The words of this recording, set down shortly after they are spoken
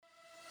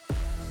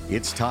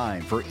It's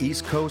time for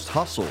East Coast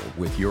Hustle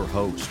with your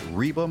host,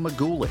 Reba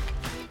Magulik.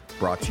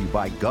 Brought to you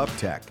by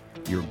GovTech,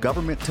 your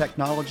government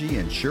technology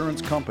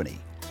insurance company.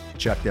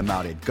 Check them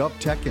out at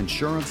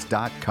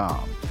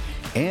govtechinsurance.com.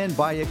 And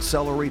by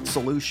Accelerate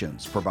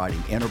Solutions,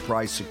 providing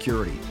enterprise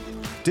security,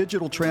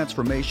 digital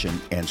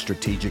transformation, and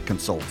strategic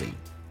consulting.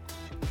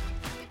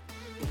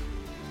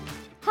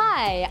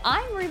 Hi,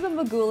 I'm Reba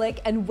Magulik,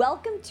 and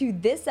welcome to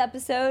this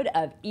episode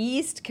of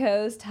East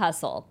Coast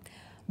Hustle.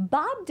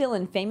 Bob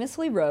Dylan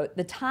famously wrote,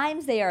 "The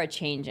times they are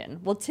a-changin'."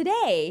 Well,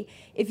 today,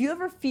 if you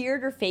ever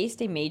feared or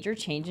faced a major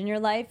change in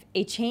your life,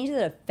 a change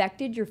that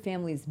affected your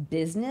family's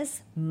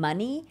business,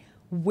 money,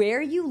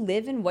 where you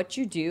live and what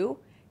you do,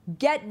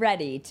 get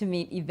ready to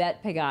meet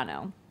Yvette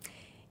Pagano.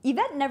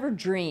 Yvette never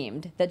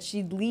dreamed that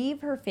she'd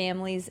leave her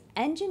family's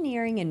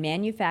engineering and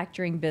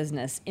manufacturing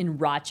business in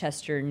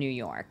Rochester, New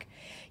York.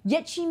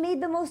 Yet she made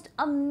the most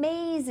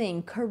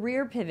amazing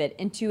career pivot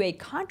into a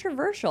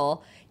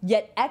controversial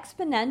yet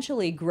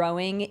exponentially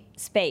growing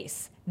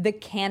space, the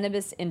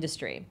cannabis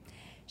industry.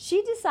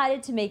 She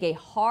decided to make a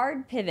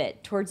hard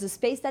pivot towards a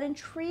space that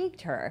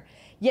intrigued her,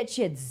 yet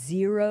she had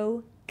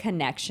zero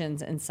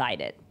connections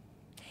inside it.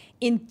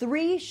 In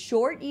 3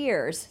 short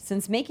years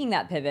since making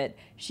that pivot,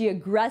 she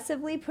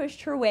aggressively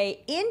pushed her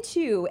way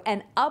into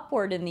and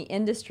upward in the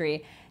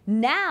industry,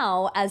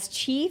 now as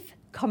Chief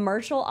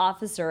Commercial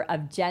Officer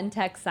of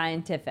GenTech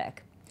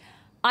Scientific.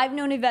 I've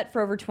known Yvette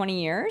for over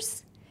 20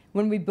 years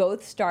when we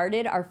both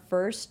started our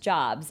first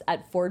jobs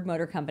at Ford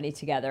Motor Company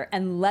together.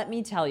 And let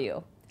me tell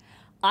you,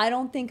 I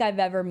don't think I've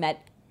ever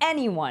met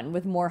anyone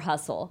with more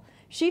hustle.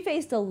 She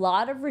faced a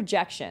lot of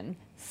rejection,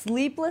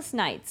 sleepless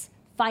nights,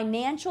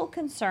 financial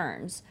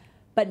concerns,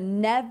 but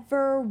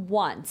never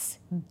once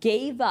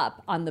gave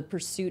up on the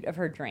pursuit of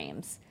her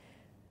dreams.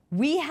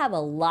 We have a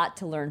lot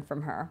to learn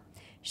from her.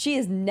 She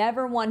is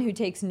never one who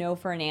takes no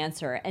for an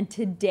answer, and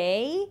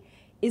today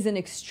is an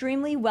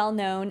extremely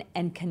well-known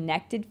and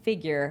connected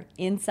figure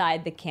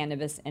inside the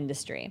cannabis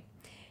industry.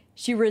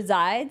 She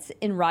resides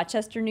in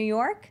Rochester, New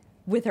York,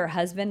 with her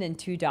husband and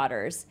 2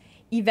 daughters.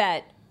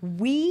 Yvette,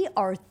 we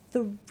are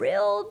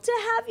thrilled to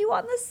have you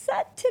on the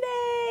set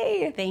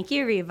today. Thank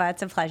you, Reba.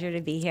 It's a pleasure to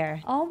be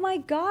here. Oh my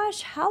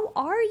gosh, how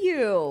are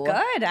you?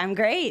 Good. I'm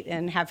great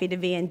and happy to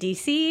be in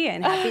DC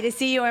and happy to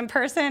see you in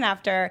person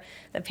after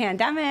the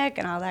pandemic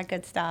and all that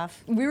good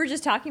stuff. We were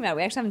just talking about it.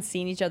 We actually haven't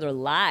seen each other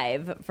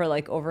live for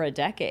like over a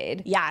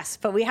decade. Yes,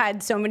 but we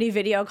had so many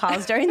video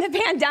calls during the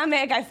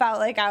pandemic. I felt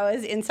like I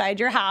was inside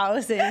your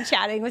house and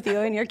chatting with you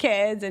and your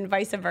kids and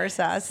vice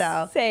versa.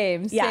 So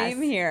Same yes.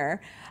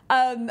 here.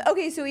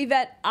 Okay, so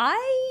Yvette,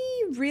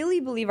 I really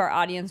believe our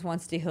audience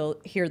wants to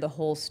hear the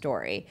whole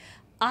story.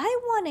 I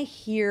want to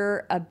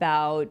hear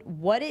about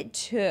what it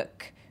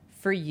took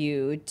for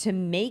you to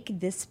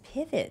make this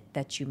pivot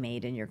that you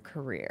made in your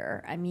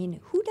career. I mean,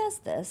 who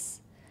does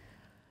this?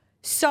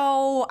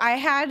 So I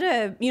had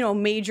a,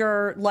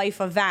 major life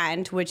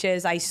event, which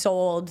is I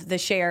sold the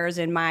shares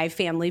in my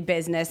family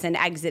business and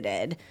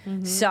exited.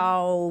 Mm-hmm.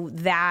 So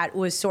that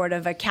was sort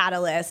of a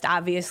catalyst,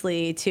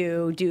 obviously,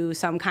 to do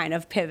some kind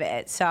of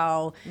pivot.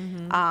 So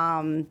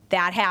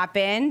that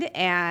happened,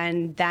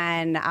 and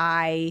then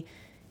I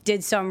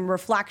did some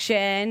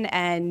reflection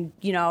and,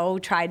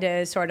 tried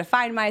to sort of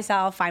find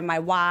myself, find my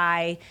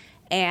why.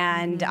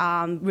 And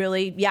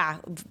really,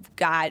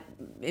 got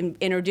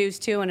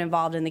introduced to and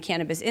involved in the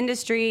cannabis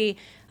industry.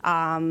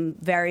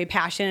 Very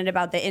passionate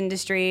about the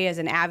industry as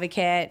an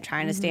advocate,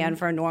 trying to stand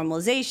for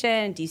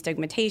normalization,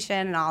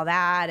 destigmatization, and all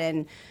that.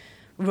 And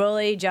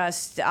really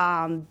just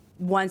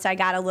once I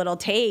got a little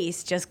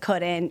taste, just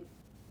couldn't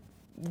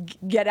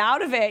get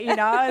out of it.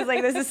 I was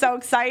like, this is so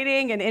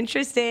exciting and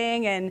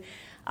interesting. And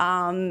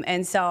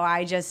so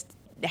I just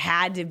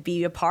had to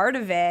be a part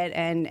of it,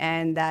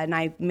 and then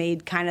I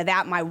made kind of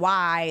that my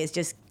why, is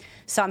just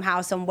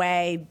somehow, some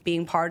way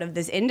being part of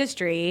this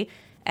industry,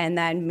 and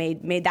then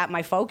made that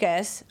my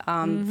focus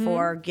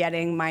for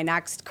getting my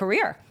next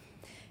career.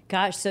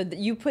 Gosh, so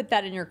you put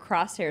that in your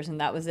crosshairs and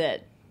that was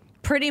it?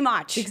 Pretty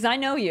much. Because I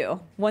know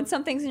you. Once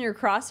something's in your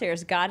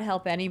crosshairs, God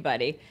help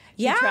anybody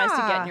who tries to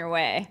get in your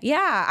way.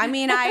 Yeah. I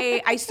mean,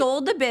 I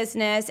sold the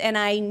business and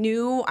I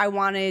knew I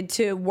wanted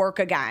to work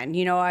again.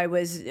 I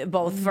was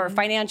both for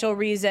financial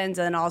reasons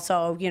and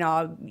also,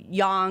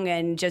 young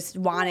and just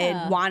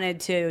wanted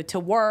to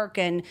work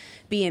and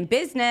be in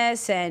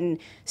business. And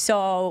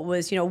so it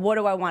was, what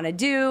do I want to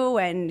do?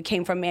 And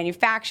came from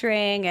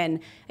manufacturing and,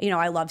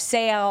 I love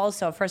sales.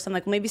 So first I'm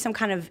like, maybe some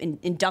kind of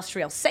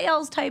industrial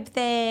sales type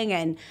thing.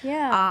 And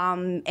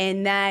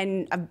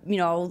then,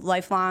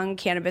 lifelong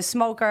cannabis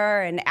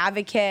smoker and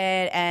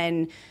advocate.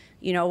 And,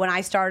 when I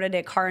started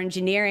at car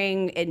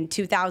engineering in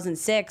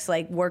 2006,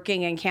 like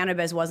working in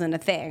cannabis wasn't a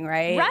thing,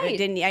 right? Right. I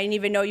didn't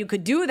even know you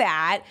could do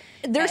that.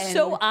 They're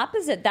so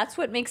opposite. That's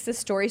what makes this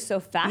story so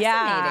fascinating.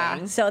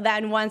 Yeah. So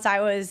then once I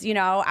was,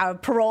 I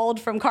paroled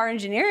from car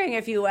engineering,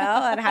 if you will,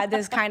 and had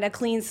this kind of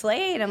clean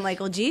slate, I'm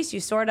like, well, geez, you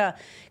sort of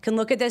can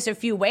look at this a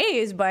few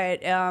ways,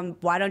 but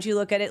why don't you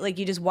look at it like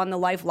you just won the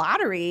life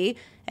lottery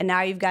and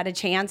now you've got a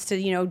chance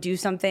to, do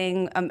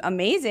something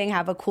amazing,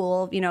 have a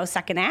cool,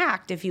 second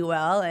act, if you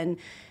will. And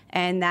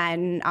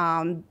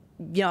then,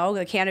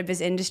 the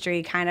cannabis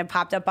industry kind of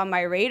popped up on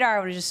my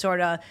radar. I was just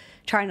sort of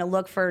trying to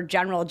look for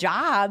general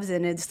jobs,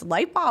 and its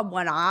light bulb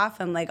went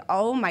off. I'm like,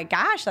 oh my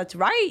gosh, that's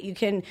right. You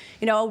can,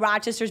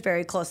 Rochester's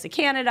very close to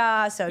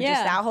Canada, so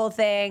just that whole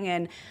thing.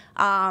 And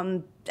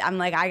I'm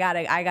like, I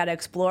gotta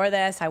explore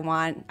this. I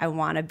want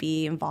to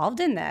be involved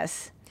in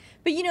this.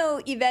 But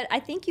Yvette, I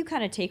think you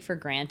kind of take for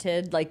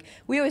granted, like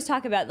we always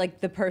talk about,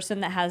 like the person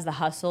that has the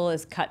hustle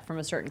is cut from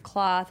a certain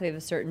cloth, we have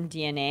a certain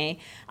DNA.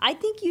 I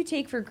think you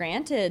take for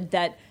granted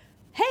that,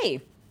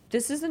 hey,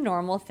 this is a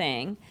normal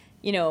thing.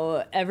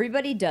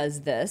 Everybody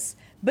does this.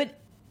 But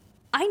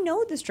I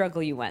know the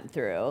struggle you went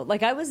through.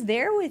 Like, I was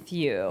there with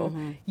you.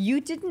 Mm-hmm.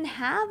 You didn't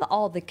have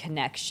all the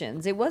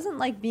connections. It wasn't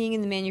like being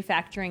in the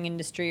manufacturing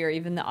industry or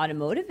even the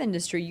automotive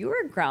industry. You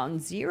were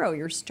ground zero.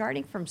 You're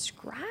starting from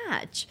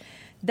scratch.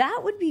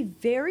 That would be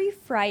very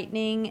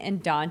frightening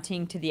and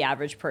daunting to the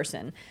average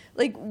person.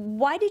 Like,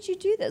 why did you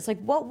do this? Like,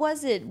 what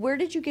was it? Where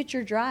did you get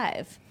your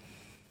drive?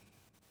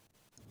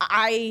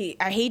 I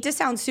hate to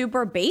sound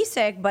super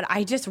basic, but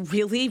I just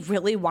really,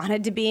 really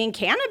wanted to be in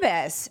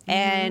cannabis. Mm-hmm.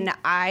 And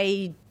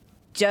I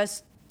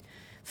just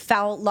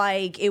felt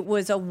like it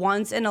was a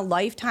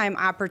once-in-a-lifetime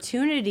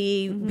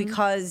opportunity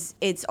because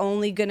it's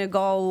only going to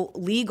go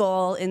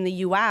legal in the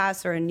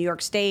U.S. or in New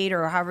York State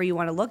or however you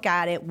want to look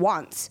at it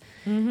once.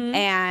 Mm-hmm.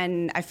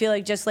 And I feel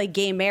like just like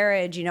gay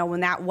marriage,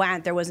 when that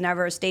went, there was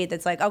never a state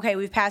that's like, okay,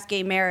 we've passed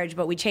gay marriage,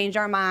 but we changed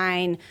our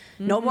mind.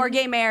 No more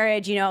gay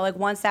marriage. Like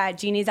once that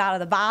genie's out of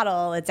the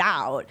bottle, it's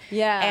out.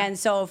 Yeah. And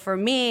so for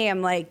me,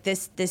 I'm like,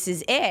 this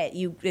is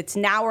it. It's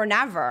now or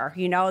never.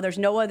 There's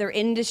no other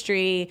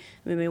industry.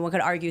 I mean, one could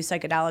argue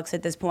psychedelics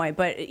at this point,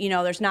 but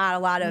there's not a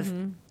lot of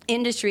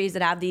industries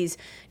that have these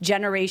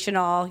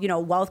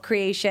generational, wealth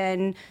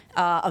creation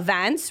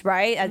events,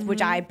 right?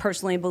 Which I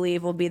personally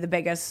believe will be the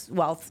biggest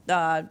wealth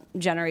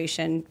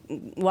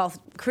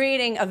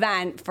creating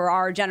event for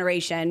our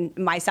generation,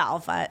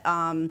 myself.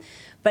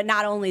 But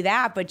not only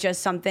that, but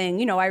just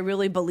something, I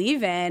really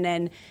believe in.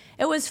 And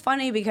it was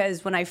funny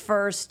because when I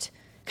first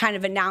kind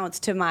of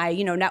announced to my,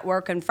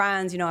 network and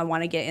friends, I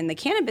want to get in the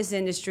cannabis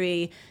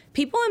industry,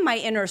 people in my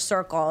inner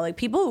circle, like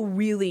people who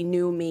really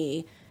knew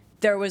me,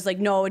 there was like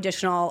no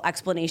additional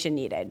explanation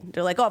needed.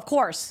 They're like, oh, of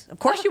course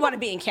you want to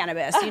be in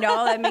cannabis.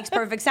 That makes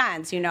perfect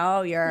sense. You're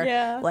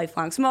a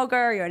lifelong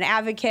smoker, you're an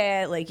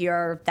advocate, like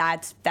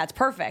that's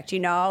perfect,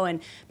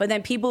 but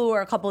then people who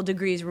are a couple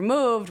degrees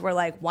removed were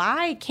like,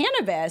 why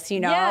cannabis,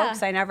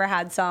 because I never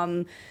had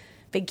some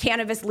big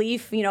cannabis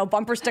leaf,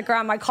 bumper sticker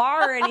on my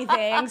car or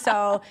anything.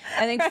 So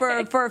I think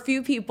for a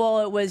few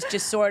people, it was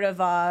just sort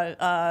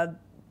of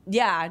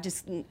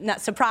just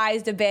not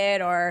surprised a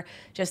bit, or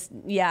just,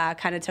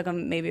 kind of took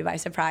them maybe by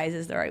surprise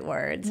is the right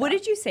word. So. What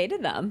did you say to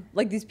them?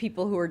 Like these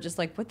people who were just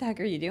like, what the heck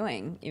are you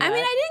doing? I mean,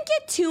 I didn't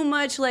get too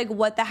much like,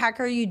 what the heck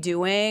are you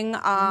doing?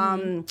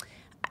 I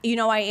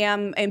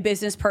am a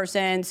business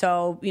person,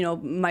 so,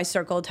 my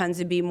circle tends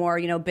to be more,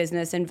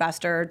 business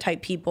investor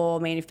type people,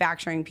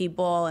 manufacturing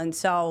people. And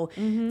so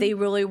they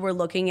really were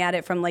looking at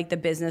it from like the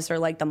business or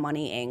like the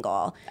money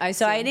angle.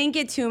 So I didn't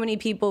get too many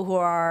people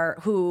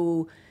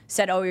who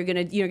said, oh, you're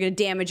gonna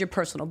damage your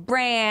personal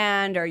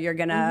brand, or you're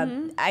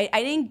gonna. I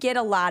didn't get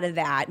a lot of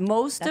that.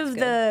 Most of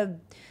the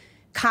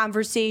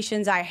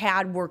conversations I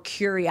had were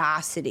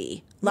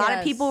curiosity. A lot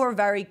of people were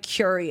very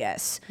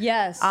curious.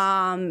 Yes.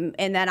 And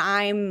then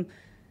I'm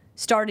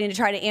starting to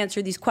try to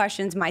answer these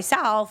questions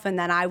myself, and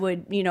then I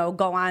would,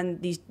 go on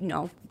these,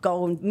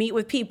 go and meet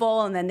with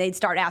people, and then they'd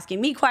start asking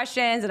me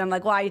questions, and I'm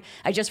like, well,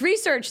 I just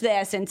researched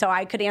this, and so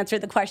I could answer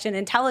the question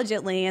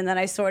intelligently, and then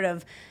I sort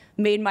of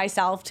made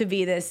myself to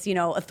be this,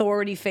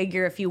 authority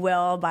figure, if you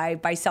will,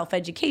 by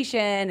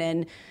self-education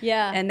and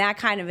that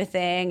kind of a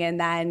thing. And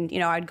then,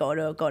 I'd go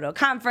to a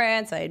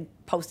conference, I'd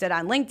post it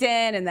on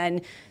LinkedIn, and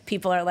then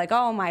people are like,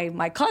 oh,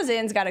 my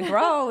cousin's got to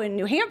grow in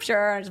New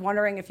Hampshire. I was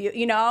wondering if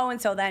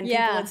and so then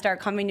people would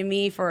start coming to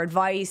me for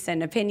advice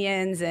and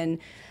opinions. And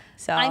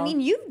so, I mean,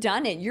 you've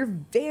done it. You're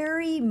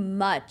very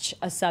much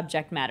a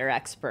subject matter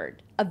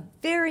expert, in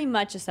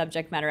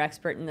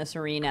this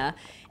arena.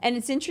 And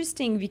it's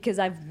interesting because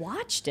I've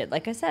watched it.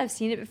 Like I said, I've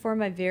seen it before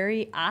my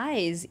very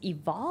eyes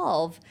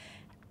evolve.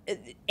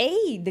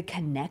 The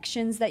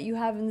connections that you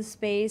have in the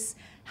space,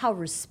 how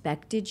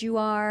respected you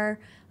are.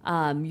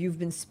 You've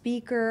been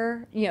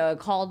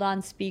called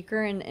on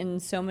speaker in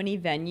so many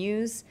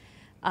venues.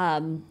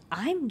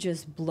 I'm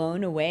just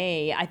blown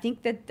away. I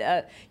think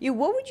that,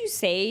 what would you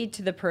say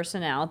to the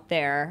person out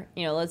there,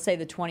 let's say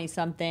the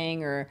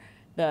 20-something or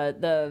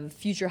the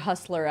future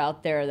hustler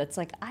out there that's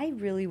like, I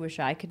really wish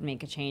I could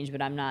make a change,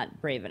 but I'm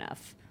not brave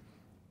enough?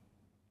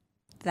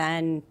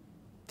 Then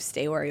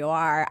stay where you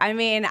are. I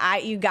mean,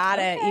 you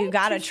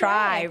gotta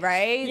try,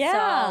 right?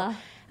 Yeah. So,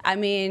 I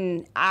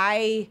mean,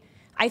 I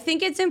I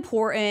think it's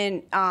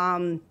important,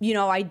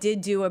 I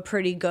did do a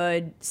pretty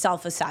good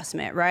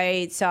self-assessment,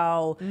 right?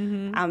 So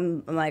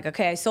I'm like,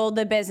 okay, I sold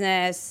the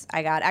business.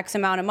 I got X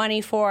amount of money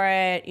for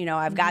it.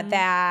 I've got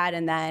that.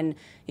 And then,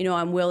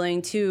 I'm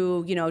willing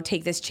to,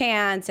 take this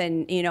chance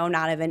and,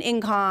 not have an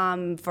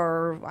income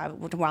for, I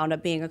wound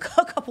up being a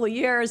couple of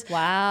years.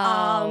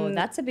 Wow,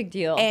 that's a big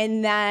deal.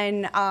 And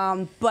then,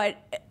 but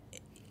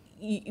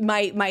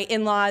my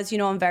in-laws,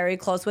 I'm very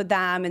close with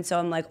them. And so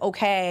I'm like,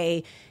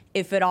 okay,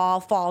 if it all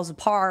falls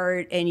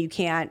apart and you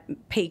can't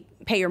pay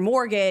your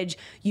mortgage,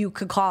 you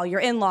could call your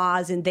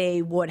in-laws and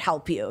they would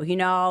help you,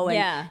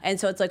 And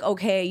so it's like,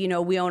 okay,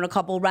 we own a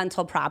couple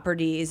rental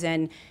properties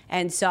and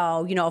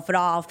so, if it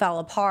all fell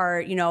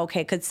apart,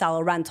 okay, could sell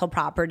a rental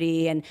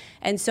property.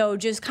 And so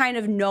just kind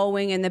of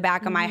knowing in the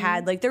back of my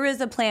head, like there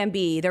is a plan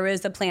B, there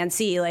is a plan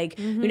C, like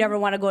you never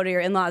want to go to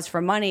your in-laws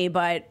for money,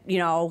 but,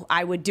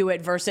 I would do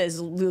it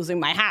versus losing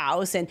my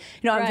house. And,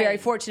 I'm very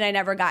fortunate I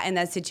never got in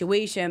that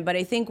situation. But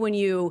I think when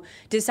you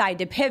decide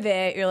to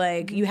pivot, you're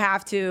like, you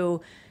have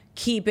to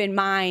keep in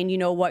mind,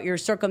 what your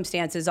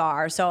circumstances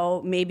are.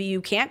 So maybe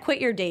you can't quit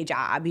your day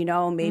job,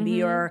 maybe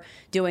you're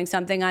doing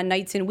something on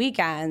nights and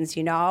weekends,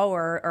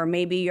 or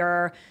maybe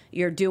you're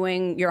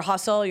doing your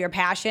hustle, your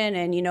passion,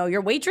 and,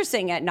 you're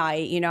waitressing at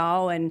night,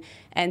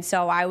 and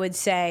so I would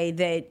say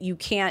that you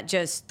can't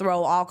just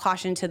throw all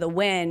caution to the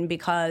wind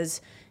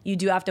because you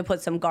do have to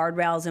put some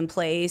guardrails in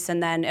place.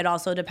 And then it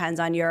also depends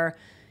on your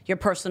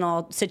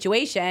personal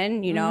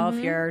situation, if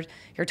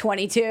you're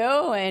 22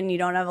 and you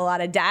don't have a lot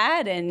of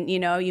debt and,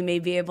 you may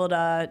be able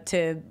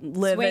to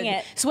live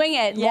swing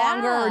it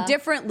longer or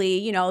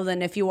differently,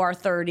 than if you are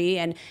 30.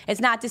 And it's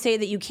not to say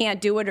that you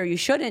can't do it or you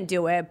shouldn't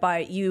do it,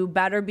 but you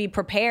better be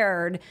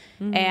prepared.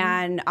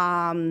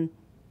 And,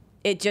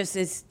 it just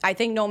is, I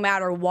think no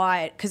matter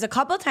what, because a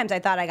couple of times I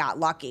thought I got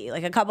lucky.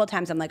 Like a couple of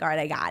times I'm like, all right,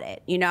 I got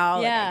it, like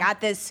I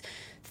got this.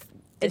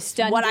 It's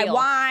what I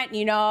want,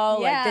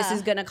 like this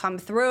is going to come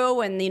through.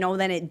 And,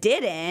 then it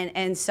didn't.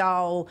 And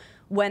so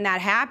when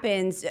that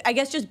happens, I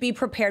guess just be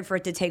prepared for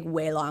it to take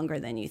way longer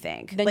than you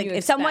think. Like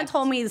if someone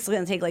told me this is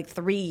going to take like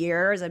 3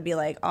 years, I'd be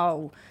like,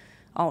 oh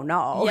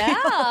no.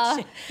 Yeah.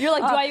 You're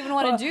like, do I even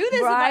want to do this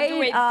if I have to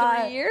wait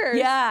 3 years?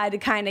 Yeah, to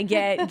kind of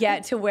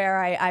get to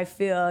where I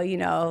feel,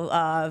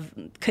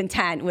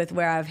 content with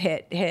where I've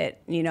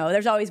hit.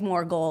 There's always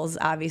more goals,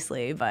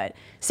 obviously, but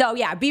so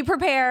yeah, be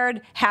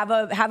prepared, have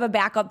a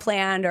backup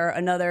plan or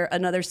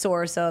another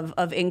source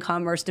of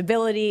income or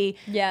stability.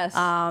 Yes.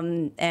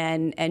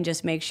 And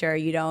just make sure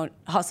you don't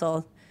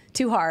hustle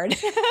too hard.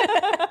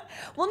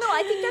 Well, no,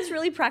 I think that's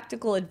really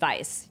practical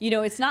advice.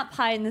 It's not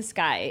pie in the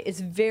sky. It's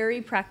very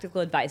practical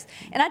advice.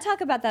 And I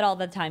talk about that all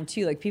the time,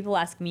 too. Like, people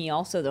ask me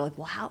also, they're like,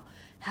 well,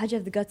 how'd you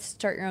have the guts to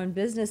start your own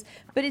business?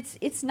 But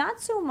it's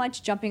not so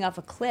much jumping off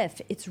a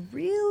cliff. It's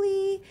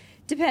really,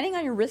 depending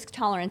on your risk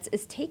tolerance,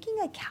 is taking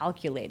a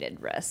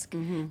calculated risk.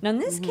 Now, in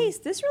this case,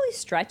 this really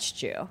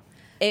stretched you.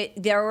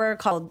 There were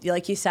called,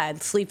 like you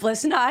said,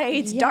 sleepless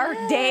nights, dark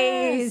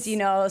days,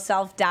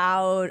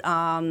 self-doubt.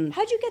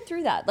 How'd you get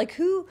through that? Like,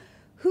 who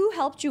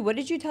helped you? What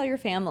did you tell your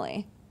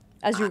family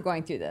as you were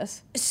going through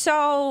this?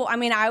 So, I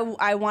mean,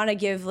 I want to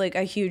give like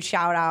a huge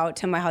shout out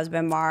to my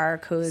husband,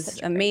 Mark, who's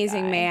an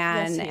amazing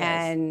man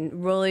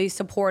and really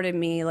supported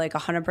me like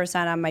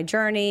 100% on my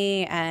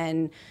journey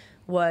and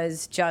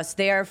was just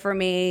there for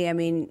me. I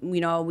mean,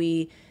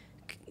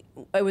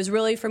 it was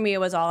really, for me, it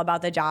was all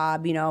about the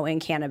job, in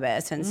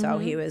cannabis. And so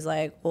he was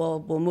like, we'll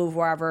move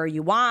wherever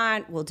you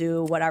want. We'll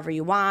do whatever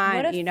you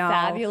want. What a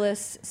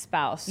fabulous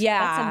spouse. Yeah.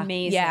 That's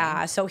amazing.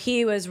 Yeah. So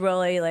he was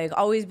really like,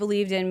 always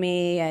believed in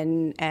me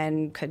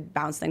and could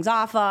bounce things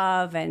off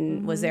of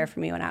and was there for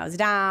me when I was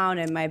down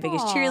and my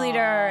biggest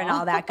cheerleader and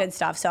all that good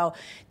stuff. So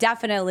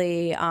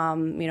definitely,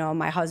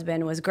 my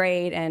husband was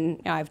great.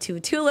 And I have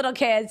two little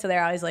kids, so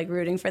they're always like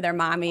rooting for their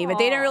mommy, but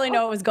they didn't really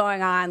know what was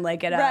going on,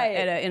 like at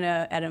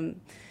a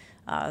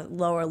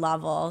lower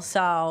level.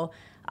 So,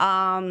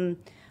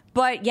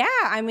 but yeah,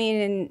 I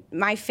mean,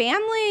 my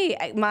family,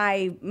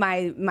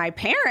 my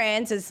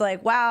parents, it's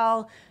like,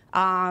 well,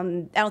 I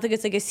don't think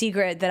it's like a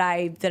secret that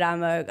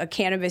I'm a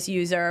cannabis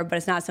user, but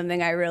it's not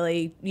something I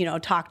really,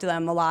 talk to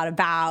them a lot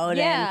about.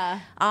 Yeah.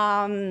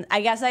 And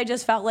I guess I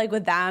just felt like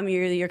with them,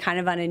 you're kind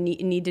of on a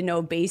need to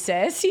know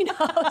basis, So,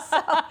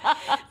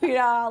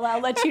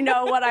 I'll let you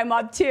know what I'm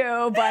up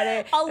to,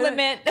 but I'll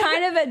limit.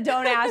 Kind of a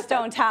don't ask,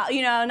 don't tell.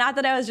 Not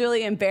that I was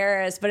really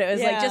embarrassed, but it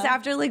was like just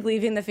after like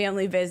leaving the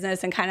family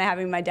business and kind of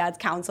having my dad's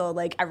counsel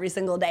like every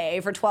single day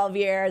for 12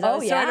 years, I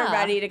was sort of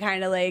ready to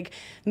kind of like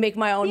make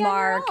my own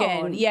mark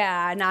and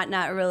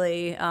not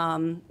really,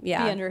 be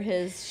under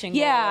his shingle.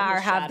 Yeah, or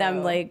his have shadow.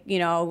 them like,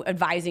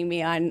 advising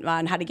me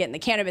on how to get in the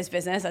cannabis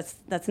business.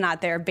 That's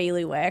not their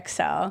bailiwick.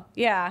 So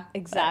yeah,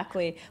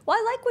 exactly. Well,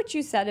 I like what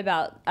you said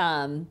about.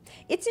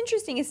 It's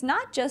interesting. It's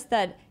not just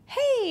that.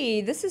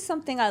 Hey, this is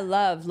something I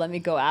love. Let me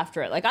go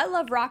after it. Like, I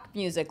love rock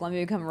music. Let me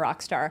become a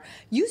rock star.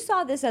 You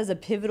saw this as a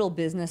pivotal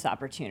business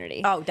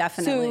opportunity. Oh,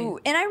 definitely. So,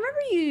 and I remember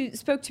you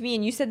spoke to me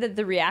and you said that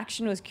the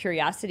reaction was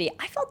curiosity.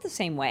 I felt the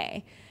same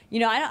way.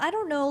 I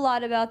don't know a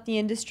lot about the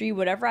industry.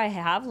 Whatever I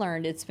have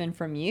learned, it's been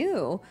from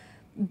you.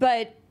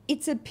 But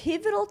it's a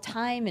pivotal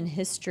time in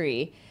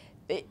history.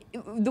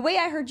 The way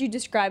I heard you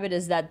describe it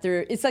is that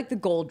it's like the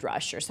gold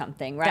rush or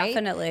something, right?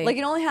 Definitely. Like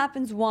it only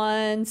happens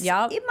once.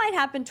 Yep. It might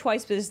happen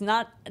twice, but it's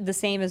not the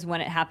same as when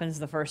it happens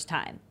the first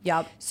time.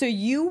 Yep. So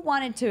you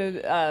wanted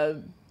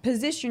to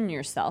position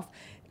yourself.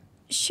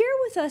 Share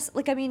with us,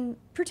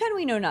 pretend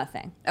we know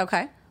nothing.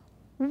 Okay.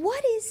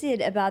 What is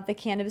it about the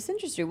cannabis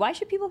industry? Why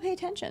should people pay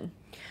attention?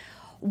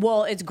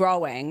 Well, it's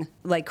growing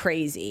like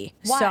crazy.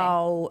 Why?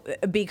 So,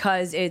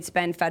 because it's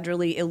been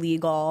federally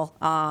illegal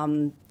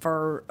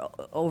for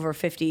over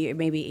 50,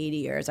 maybe 80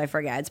 years, I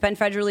forget. It's been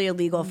federally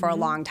illegal for a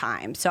long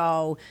time.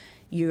 So,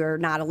 you're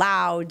not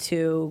allowed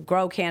to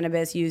grow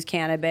cannabis, use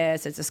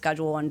cannabis. It's a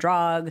Schedule I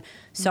drug.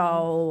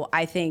 So,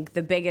 I think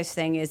the biggest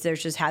thing is there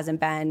just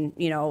hasn't been,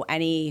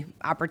 any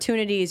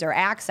opportunities or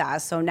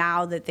access. So,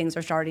 now that things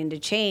are starting to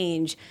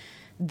change,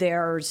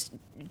 there's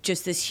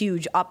just this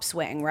huge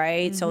upswing,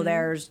 right? So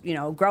there's,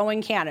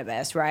 growing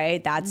cannabis,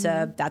 right? That's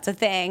a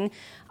thing.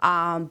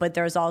 But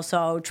there's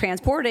also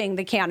transporting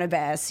the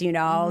cannabis,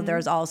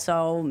 there's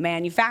also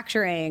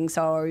manufacturing.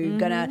 So are you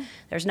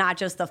there's not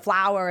just the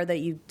flower that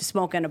you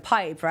smoke in a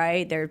pipe,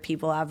 right?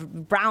 People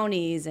have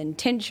brownies and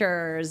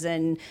tinctures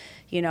and,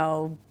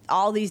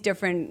 all these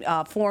different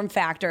form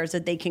factors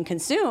that they can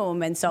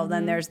consume. And so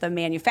then there's the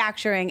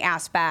manufacturing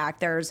aspect,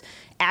 there's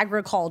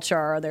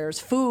agriculture, there's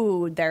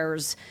food,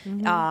 there's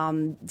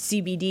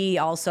CBD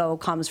also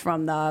comes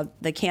from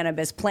the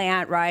cannabis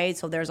plant, right?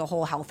 So there's a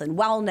whole health and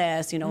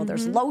wellness,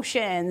 there's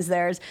lotions,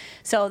 there's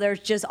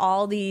just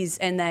all these,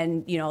 and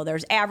then,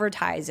 there's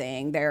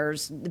advertising,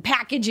 there's the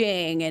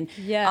packaging, and,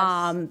 yes.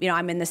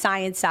 I'm in the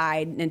science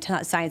side and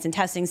science and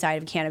testing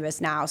side of cannabis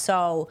now.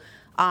 So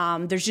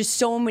there's just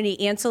so many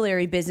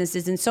ancillary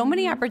businesses and so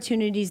many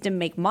opportunities to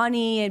make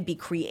money and be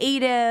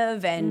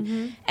creative.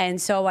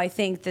 And so I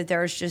think that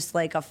there's just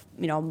like a,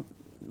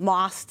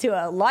 moth to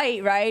a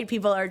light, right?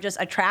 People are just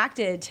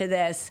attracted to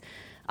this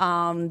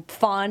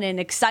fun and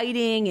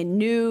exciting and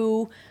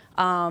new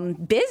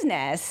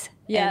business.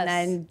 Yes. And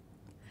then,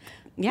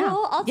 yeah.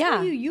 Well, I'll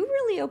tell you, you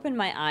really opened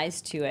my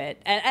eyes to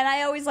it. And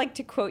I always like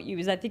to quote you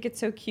because I think it's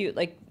so cute,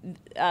 like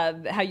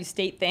how you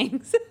state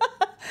things.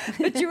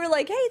 But you were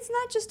like, hey, it's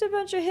not just a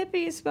bunch of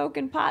hippies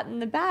smoking pot in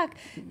the back.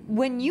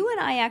 When you and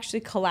I actually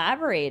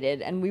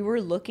collaborated and we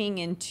were looking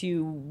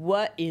into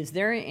what is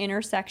there an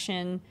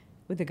intersection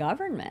with the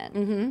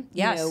government,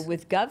 Yes.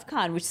 with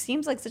GovCon, which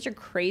seems like such a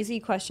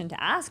crazy question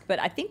to ask, but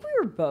I think we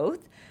were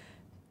both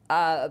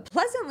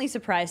pleasantly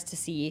surprised to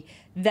see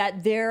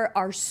that there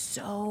are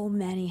so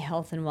many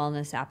health and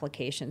wellness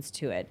applications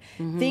to it.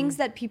 Things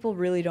that people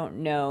really don't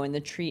know in the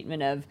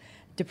treatment of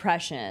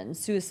depression,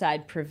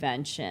 suicide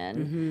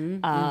prevention,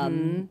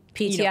 PTSD,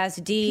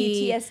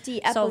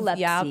 PTSD,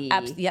 epilepsy.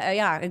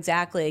 Yeah,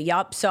 exactly.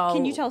 Yup. So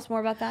Can you tell us more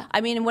about that?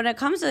 I mean, when it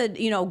comes to,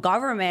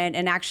 government,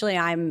 and actually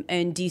I'm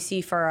in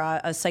DC for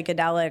a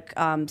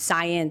psychedelic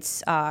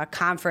science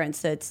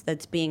conference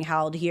that's being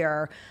held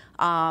here.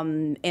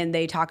 And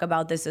they talk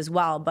about this as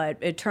well.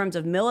 But in terms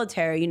of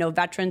military,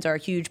 veterans are a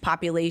huge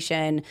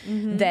population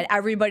that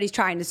everybody's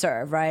trying to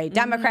serve, right?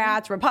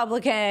 Democrats,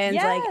 Republicans,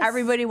 Yes. like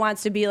everybody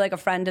wants to be like a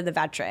friend to the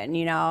veteran,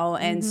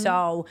 And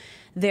so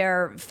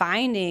they're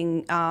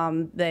finding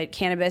that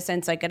cannabis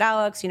and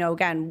psychedelics,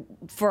 again,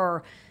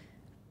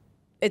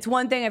 it's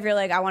one thing if you're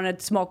like, I want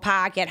to smoke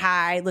pot, get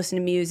high, listen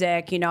to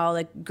music,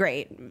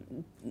 great.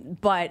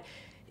 But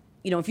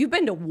if you've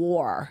been to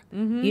war,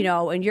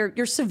 and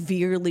you're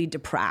severely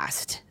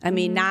depressed. I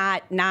mean,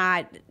 not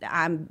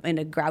I'm in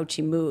a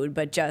grouchy mood,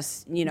 but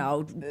just,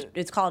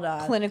 it's called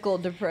a Clinical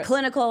depression.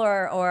 Clinical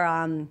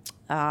or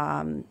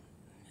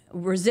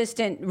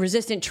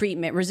resistant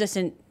treatment,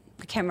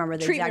 I can't remember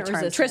the exact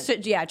term.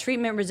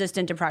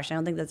 Treatment-resistant depression. I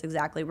don't think that's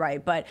exactly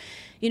right. But,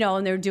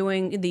 and they're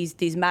doing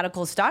these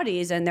medical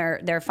studies, and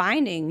they're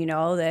finding,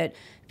 that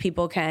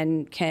people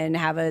can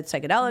have a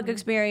psychedelic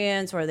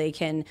experience, or they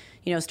can,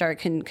 start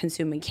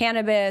consuming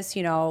cannabis,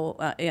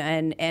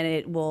 and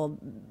it will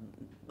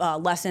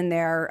lessen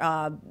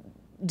their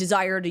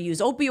desire to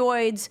use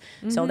opioids.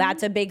 So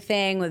that's a big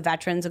thing with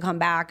veterans who come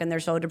back and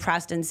they're so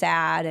depressed and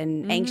sad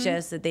and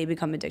anxious that they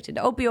become addicted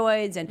to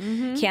opioids,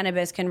 and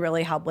cannabis can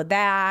really help with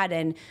that.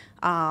 And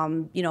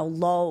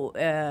low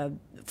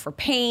for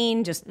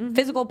pain, just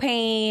physical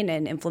pain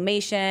and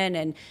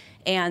inflammation,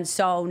 and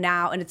so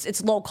now, and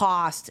it's low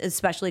cost,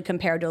 especially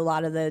compared to a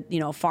lot of the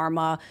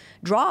pharma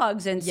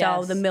drugs, and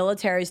so the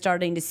military is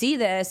starting to see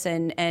this,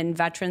 and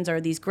veterans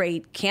are these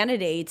great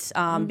candidates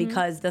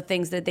because the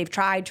things that they've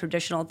tried,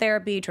 traditional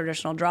therapy,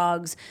 traditional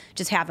drugs,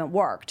 just haven't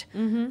worked.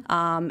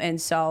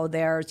 And so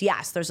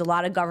there's a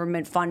lot of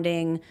government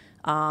funding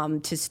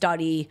to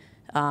study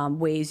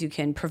ways you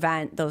can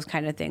prevent those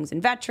kind of things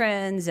in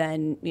veterans,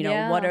 and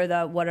what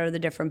are the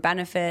different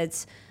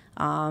benefits.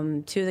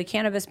 to the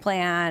cannabis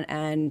plant.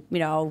 And, you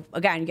know,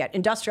 again, you get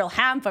industrial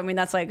hemp. I mean,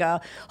 that's like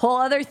a whole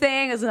other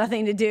thing. It has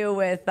nothing to do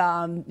with,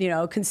 you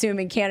know,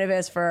 consuming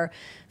cannabis for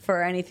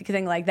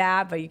anything like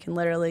that. But you can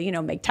literally, you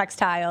know, make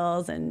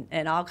textiles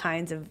and all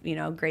kinds of, you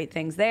know, great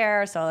things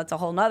there. So that's a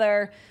whole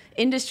nother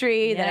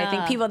industry that I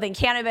think people think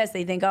cannabis,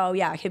 they think, oh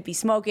yeah, hippie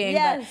smoking.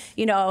 Yes.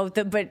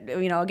 But,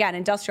 you know, again,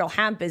 industrial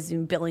hemp is a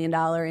 $1 billion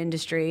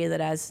industry that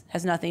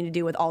has nothing to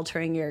do with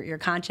altering your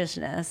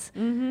consciousness.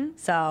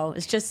 So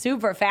it's just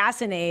super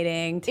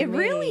fascinating to me. It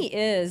really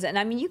is. And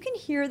I mean, you can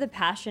hear the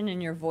passion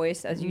in your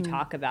voice as you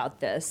talk about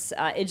this.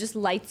 It just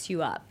lights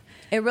you up.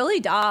 It really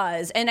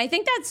does. And I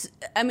think that's,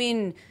 I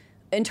mean,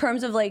 in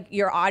terms of like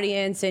your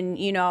audience and,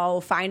 you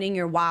know, finding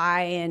your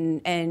why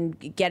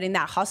and getting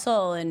that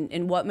hustle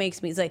and what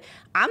makes me, it's like,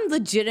 I'm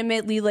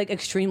legitimately like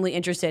extremely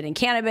interested in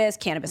cannabis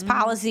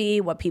policy,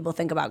 what people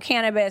think about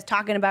cannabis,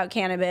 talking about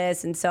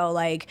cannabis. And so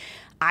like,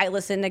 I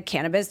listen to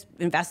cannabis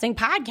investing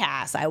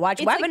podcasts. I watch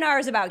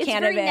webinars about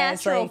cannabis. It's very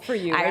natural like, for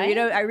you, right?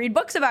 I read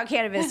books about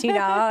cannabis, you know,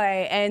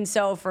 and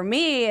so for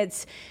me,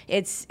 it's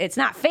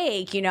not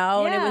fake, you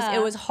know, and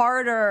it was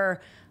harder.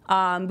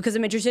 Because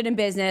I'm interested in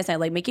business, I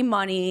like making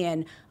money,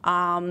 and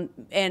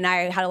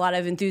I had a lot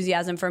of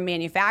enthusiasm for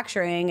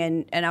manufacturing,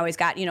 and I always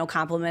got, you know,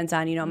 compliments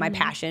on, you know, my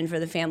passion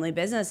for the family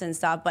business and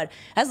stuff. But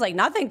that's like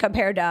nothing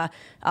compared to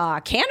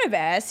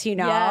cannabis, you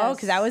know,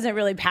 because I wasn't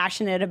really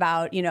passionate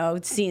about, you know,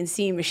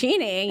 CNC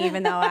machining,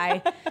 even though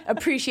I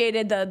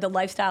appreciated the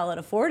lifestyle it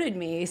afforded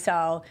me.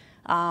 So.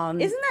 Isn't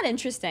that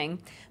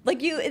interesting? Like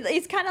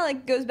it's kind of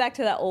like goes back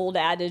to that old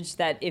adage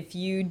that if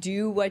you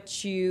do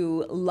what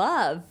you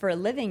love for a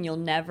living, you'll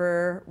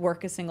never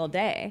work a single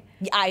day.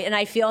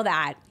 I feel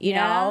that, you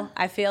know,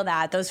 I feel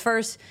that those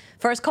first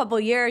couple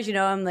of years, you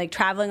know, I'm like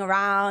traveling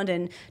around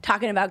and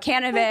talking about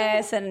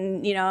cannabis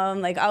and, you know,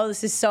 I'm like, oh,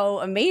 this is so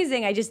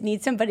amazing. I just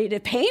need somebody to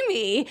pay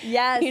me.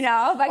 Yes. You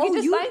know, if I could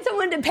just find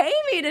someone to pay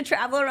me to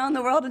travel around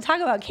the world and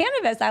talk about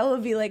cannabis, I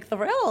would be like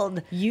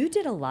thrilled. You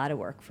did a lot of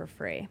work for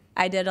free.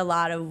 I did a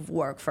lot of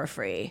work for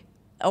free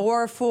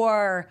or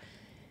for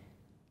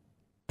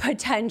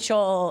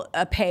potential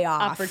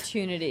payoff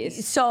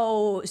opportunities.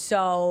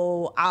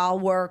 So I'll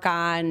work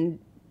on,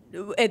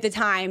 at the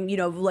time, you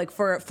know, like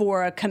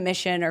for a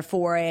commission or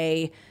for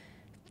a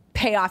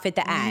payoff at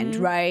the end,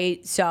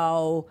 right?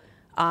 So,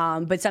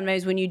 but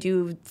sometimes when you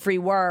do free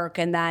work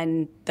and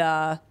then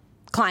the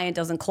client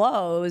doesn't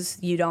close,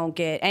 you don't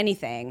get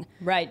anything.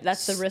 Right,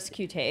 that's the risk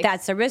you take.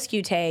 That's the risk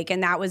you take,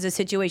 and that was a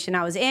situation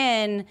I was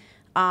in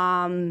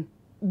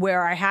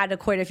where I had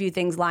quite a few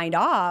things lined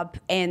up,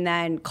 and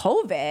then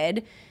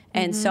COVID.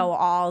 And so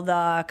all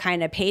the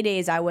kind of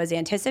paydays I was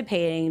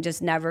anticipating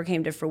just never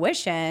came to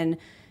fruition.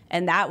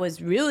 And that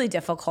was really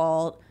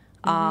difficult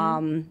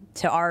to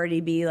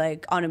already be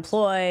like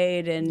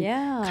unemployed and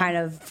kind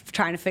of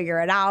trying to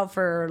figure it out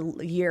for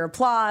a year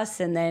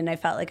plus. And then I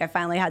felt like I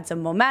finally had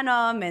some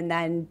momentum, and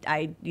then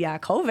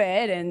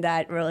COVID, and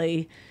that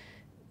really,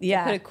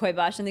 put a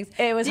kibosh on things.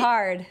 It was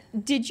hard.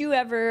 Did you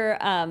ever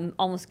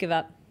almost give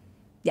up?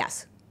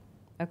 Yes.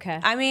 Okay.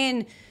 I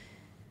mean,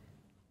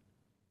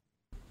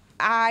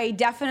 I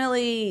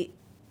definitely,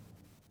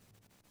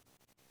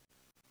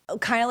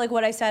 kind of like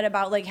what I said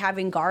about like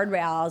having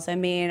guardrails. I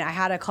mean, I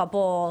had a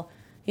couple,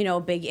 you know,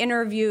 big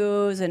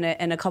interviews and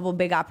a couple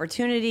big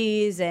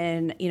opportunities,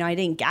 and, you know, I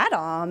didn't get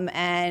them.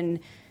 And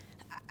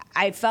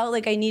I felt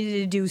like I needed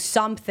to do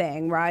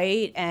something,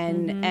 right?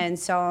 And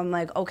so I'm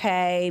like,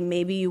 okay,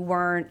 maybe you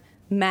weren't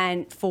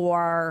meant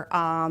for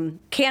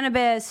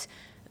cannabis.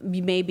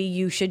 Maybe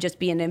you should just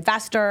be an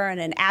investor and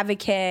an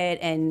advocate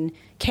and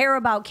care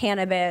about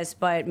cannabis,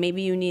 but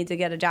maybe you need to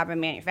get a job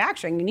in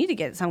manufacturing. You need to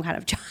get some kind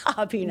of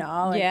job, you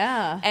know?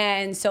 Yeah.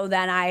 And so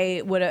then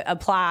I would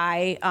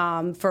apply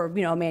for,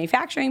 you know,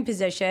 manufacturing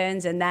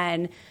positions, and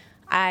then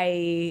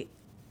I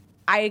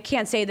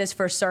can't say this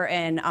for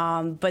certain,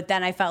 but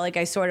then I felt like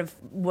I sort of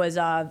was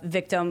a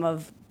victim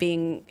of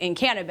being in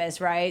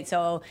cannabis, right?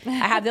 So I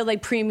have the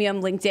like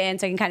premium LinkedIn,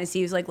 so I can kind of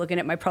see who's like looking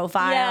at my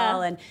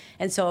profile,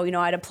 and so, you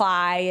know, I'd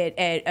apply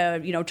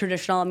at you know,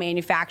 traditional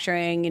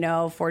manufacturing, you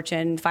know,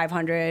 Fortune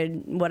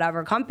 500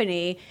 whatever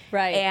company,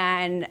 right?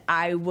 And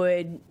I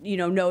would, you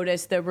know,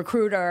 notice the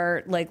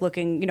recruiter like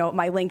looking, you know, at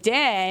my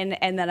LinkedIn,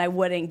 and then I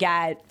wouldn't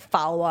get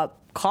follow-up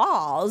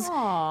calls.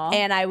 Aww.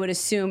 And I would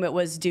assume it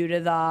was due to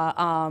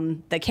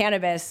the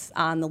cannabis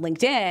on the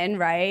LinkedIn,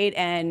 right?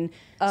 And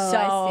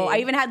so I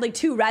even had like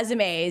 2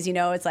 resumes, you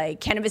know, it's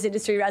like cannabis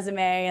industry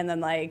resume and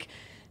then like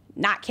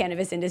not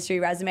cannabis industry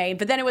resume.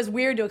 But then it was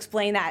weird to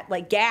explain that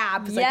like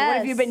gap. It's like, what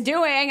have you been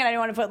doing? And I didn't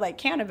want to put like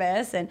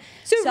cannabis. And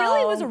so it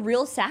really was a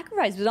real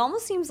sacrifice. It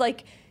almost seems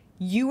like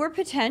you were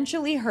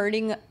potentially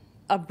hurting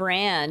a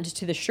brand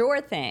to the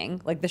Sure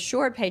thing, like the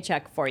Sure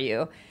paycheck for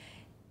you,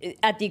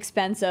 at the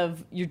expense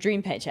of your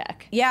dream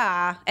paycheck.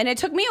 Yeah, and it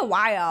took me a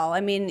while. I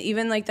mean,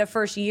 even like the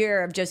first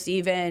year of just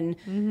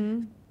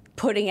even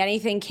putting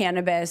anything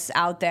cannabis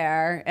out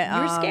there.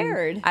 You were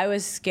scared. I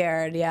was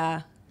scared,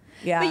 yeah.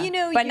 Yeah.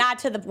 But but not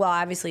to the, well,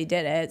 obviously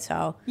did it,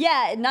 so.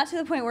 Yeah, not to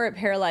the point where it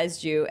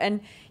paralyzed you.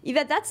 And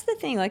Yvette, that's the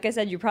thing. Like I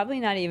said, you're probably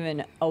not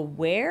even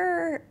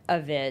aware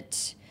of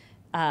it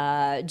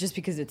just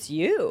because it's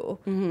you.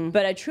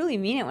 But I truly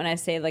mean it when I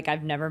say, like,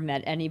 I've never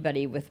met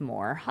anybody with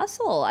more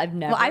hustle. I've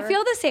never. Well, I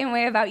feel the same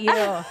way about you.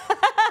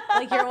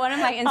 Like, you're one of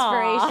my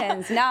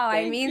inspirations. No,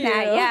 I mean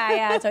that.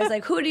 Yeah. So I was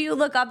like, who do you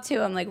look up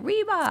to? I'm like,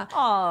 Reba.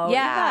 Oh,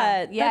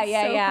 yeah. Yvette, Yeah. that's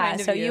so kind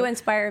of So you. you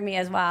inspire me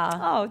as well.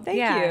 Oh, thank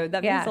you.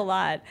 That means a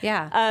lot.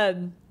 Yeah.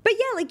 But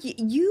yeah, like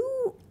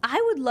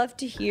I would love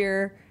to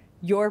hear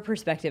your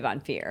perspective on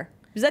fear.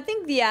 Because I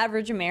think the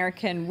average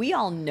American, we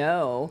all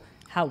know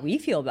how we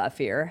feel about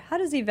fear. How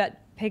does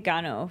Yvette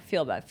Pagano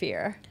feel about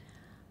fear?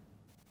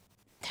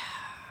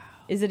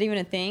 Is it even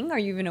a thing? Are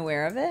you even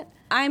aware of it?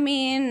 I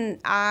mean,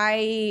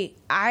 I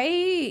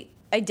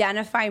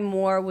identify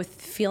more with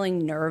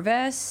feeling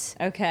nervous.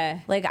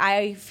 Okay. Like,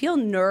 I feel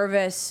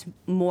nervous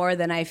more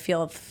than I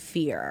feel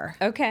fear.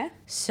 Okay.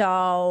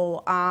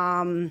 So,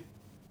 I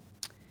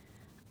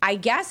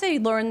guess I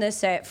learned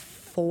this at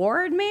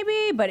Ford,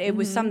 maybe, but it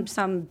was some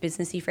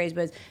businessy phrase,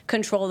 but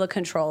control the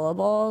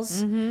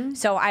controllables.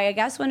 So I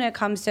guess when it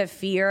comes to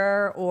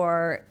fear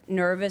or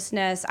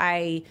nervousness,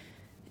 I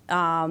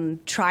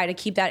try to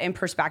keep that in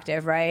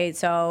perspective, right?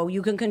 So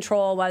you can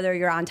control whether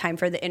you're on time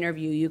for the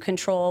interview. You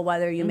control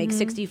whether you make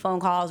 60 phone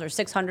calls or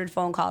 600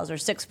 phone calls or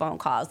 6 phone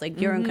calls.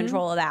 Like, you're in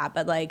control of that.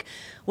 But, like,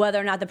 whether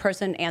or not the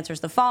person answers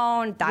the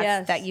phone,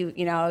 that's that you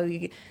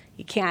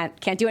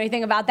can't do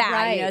anything about that.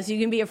 Right. So you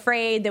can be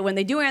afraid that when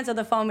they do answer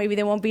the phone, maybe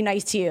they won't be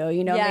nice to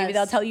you. Maybe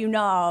they'll tell you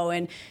no.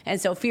 And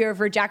so fear of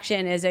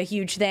rejection is a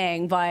huge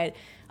thing. But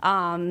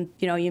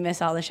you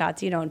miss all the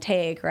shots you don't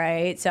take,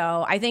 right?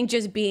 So I think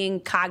just being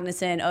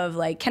cognizant of,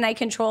 like, can I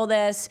control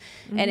this?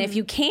 And if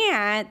you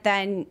can't,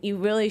 then you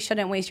really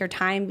shouldn't waste your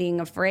time being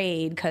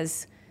afraid,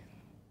 because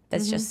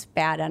that's just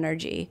bad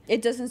energy.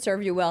 It doesn't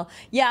serve you well.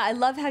 Yeah, I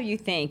love how you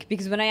think,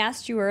 because when I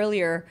asked you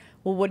earlier,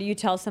 well, what do you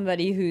tell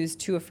somebody who's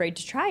too afraid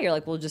to try? You're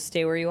like, well, just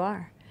stay where you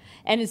are.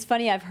 And it's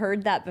funny, I've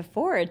heard that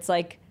before. It's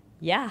like,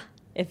 yeah,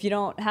 if you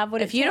don't have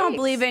what it takes. If you don't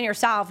believe in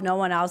yourself, no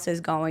one else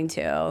is going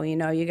to.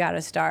 You got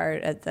to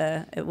start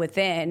at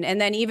within.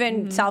 And then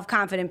even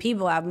self-confident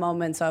people have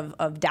moments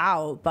of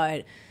doubt,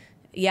 but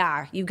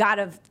yeah, you got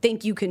to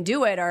think you can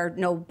do it, or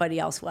nobody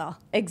else will.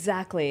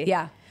 Exactly.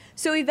 Yeah.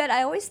 So Yvette,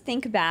 I always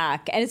think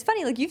back, and it's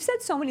funny, like, you've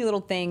said so many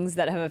little things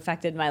that have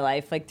affected my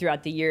life, like,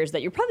 throughout the years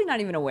that you're probably not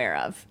even aware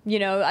of.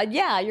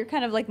 You're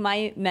kind of like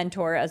my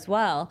mentor as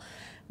well.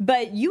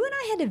 But you and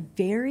I had a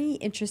very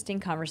interesting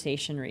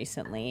conversation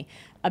recently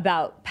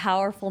about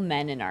powerful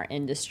men in our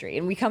industry.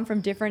 And we come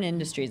from different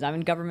industries. I'm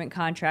in government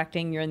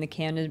contracting, you're in the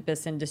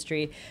cannabis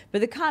industry.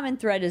 But the common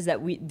thread is that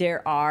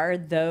there are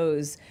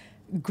those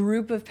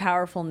group of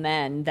powerful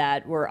men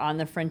that were on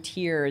the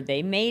frontier.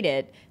 They made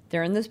it.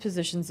 They're in those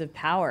positions of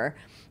power.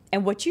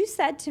 And what you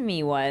said to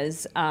me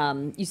was,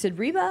 you said,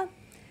 Reba,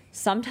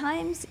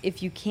 sometimes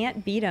if you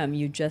can't beat them,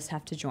 you just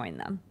have to join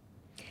them.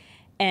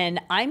 And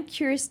I'm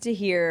curious to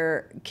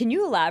hear, can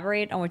you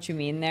elaborate on what you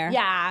mean there?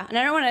 Yeah, and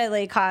I don't want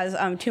to cause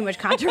too much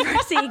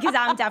controversy, because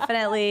I'm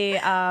definitely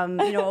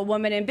a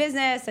woman in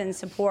business and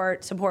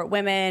support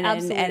women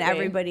and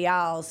everybody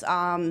else.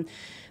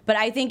 But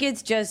I think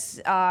it's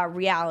just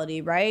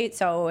reality, right?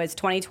 So it's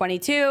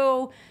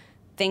 2022.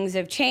 Things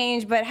have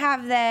changed, but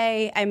have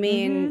they? I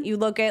mean, you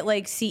look at,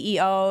 like,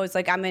 CEOs,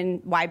 like, I'm in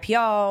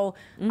YPO,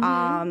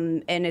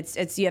 and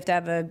it's you have to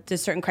have a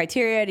certain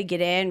criteria to get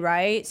in,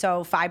 right?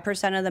 So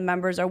 5% of the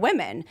members are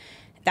women.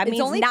 That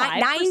means only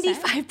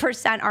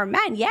 95% are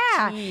men. Yeah.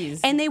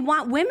 Jeez. And they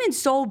want women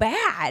so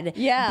bad.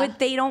 Yeah. But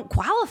they don't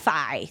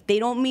qualify. They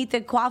don't meet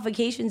the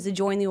qualifications to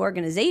join the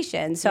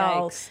organization. So,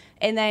 Yikes.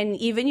 And then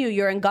even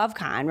you're in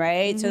GovCon,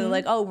 right? So they're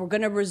like, oh, we're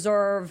going to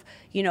reserve,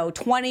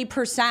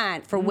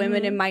 20% for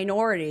women and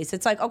minorities.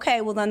 It's like,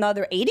 okay, well, then the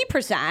other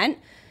 80%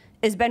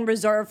 has been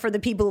reserved for the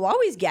people who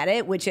always get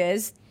it, which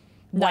is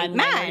white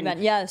men.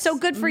 Yes. So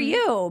good for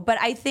you. But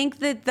I think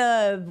that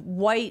the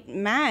white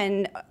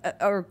men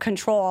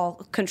control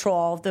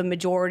the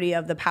majority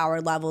of the power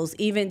levels,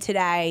 even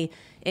today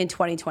in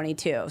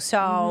 2022.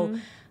 So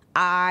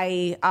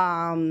I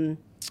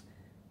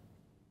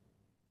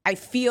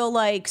feel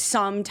like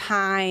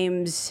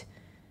sometimes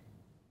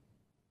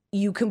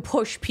you can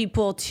push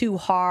people too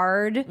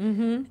hard,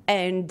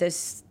 and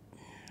this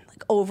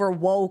over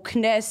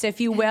wokeness, if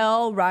you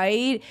will,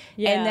 right?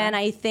 Yeah. And then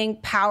I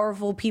think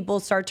powerful people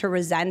start to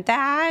resent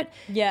that.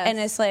 Yes. And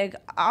it's like,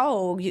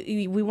 oh,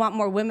 we want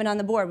more women on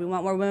the board. We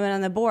want more women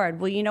on the board.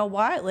 Well, you know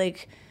what?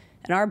 Like,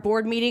 in our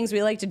board meetings,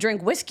 we like to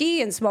drink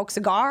whiskey and smoke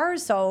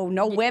cigars, so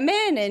no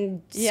women,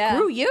 and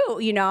screw you,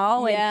 And,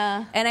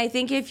 Yeah. and I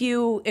think if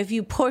you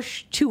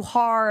push too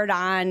hard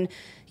on,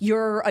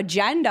 your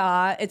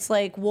agenda, it's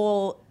like,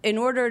 well, in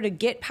order to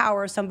get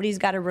power, somebody's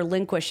got to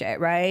relinquish it,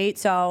 right?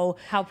 So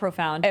how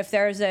profound. If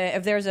there's a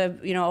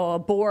a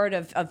board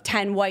of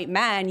 10 white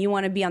men, you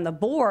want to be on the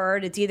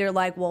board, it's either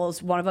like, well,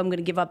 is one of them going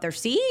to give up their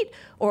seat,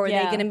 or are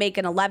they going to make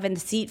an 11th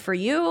seat for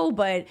you?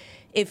 But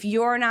if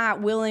you're not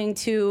willing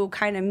to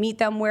kind of meet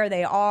them where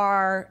they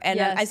are,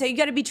 and I say you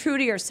got to be true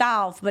to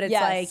yourself, but it's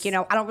like,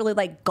 I don't really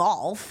like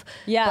golf,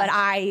 but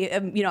I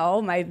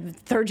am, my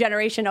third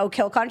generation Oak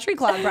Hill Country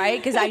Club, right?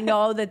 Because I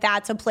know that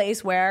that's a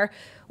place where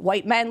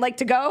white men like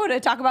to go to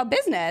talk about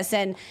business.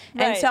 And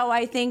so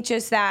I think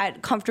just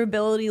that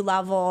comfortability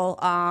level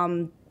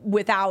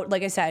without,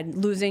 like I said,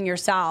 losing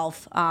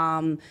yourself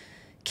can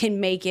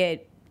make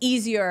it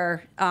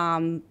easier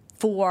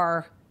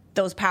for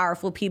those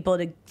powerful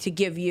people to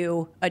give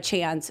you a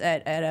chance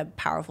at a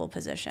powerful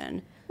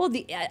position. Well,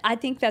 I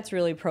think that's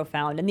really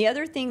profound. And the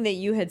other thing that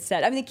you had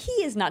said, I mean, the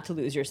key is not to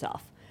lose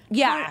yourself.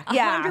 Yeah.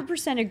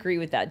 100% agree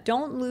with that.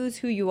 Don't lose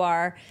who you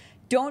are.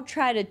 Don't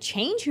try to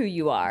change who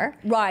you are.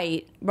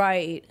 Right.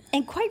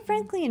 And quite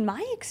frankly, in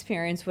my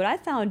experience, what I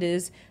found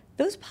is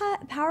those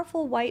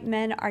powerful white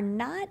men are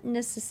not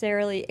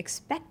necessarily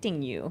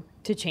expecting you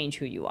to change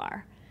who you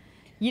are.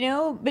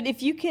 But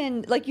if you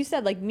can, like you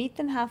said, like meet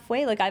them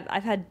halfway. Like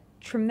I've had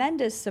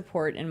tremendous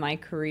support in my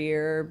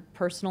career,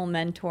 personal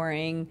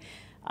mentoring,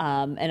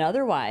 and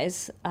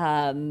otherwise. But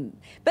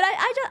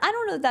I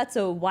don't know if that's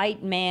a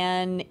white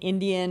man,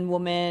 Indian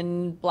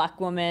woman,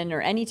 black woman, or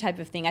any type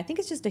of thing. I think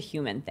it's just a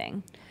human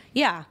thing.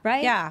 Yeah.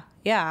 Right?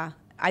 Yeah.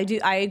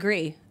 I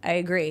agree.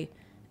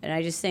 And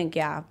I just think,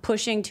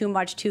 pushing too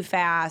much too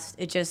fast,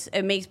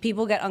 it makes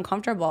people get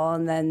uncomfortable,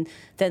 and then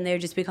they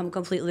just become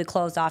completely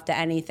closed off to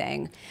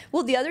anything.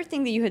 Well, the other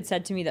thing that you had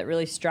said to me that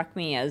really struck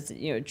me as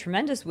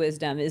tremendous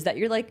wisdom is that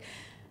you're like,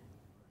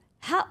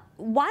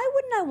 why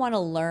wouldn't I want to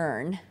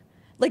learn?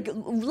 Like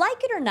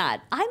it or not,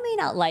 I may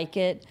not like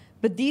it,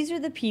 but these are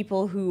the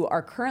people who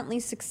are currently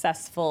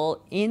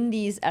successful in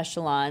these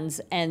echelons,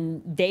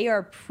 and they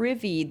are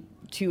privy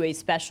to a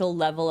special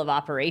level of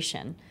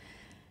operation.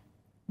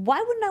 Why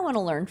wouldn't I want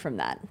to learn from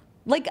that?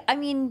 Like, I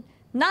mean,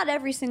 not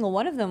every single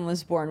one of them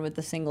was born with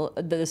the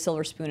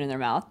silver spoon in their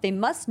mouth. They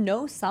must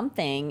know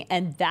something,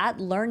 and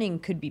that learning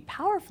could be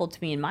powerful to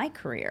me in my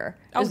career.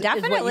 Definitely.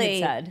 Is what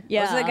you had said.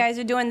 Yeah. Those are the guys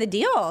who are doing the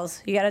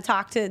deals. You got to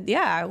talk to,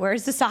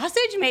 where's the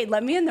sausage made?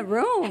 Let me in the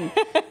room.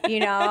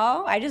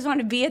 I just want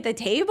to be at the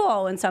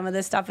table when some of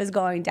this stuff is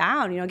going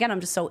down. Again, I'm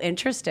just so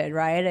interested,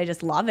 right? I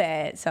just love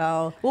it.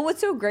 So, well,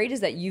 what's so great is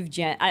that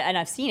and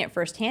I've seen it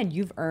firsthand,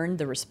 you've earned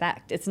the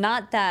respect. It's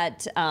not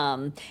that,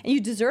 and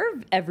you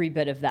deserve every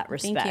bit of that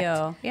respect. Thank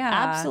you. Yeah,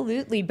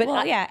 absolutely. But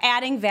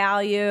adding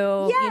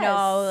value.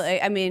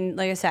 Yes. I mean,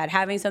 like I said,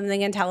 having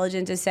something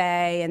intelligent to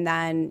say, and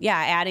then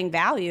adding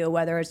value,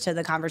 whether it's to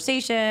the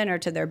conversation or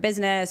to their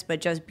business,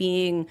 but just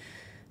being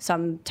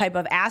some type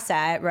of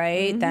asset,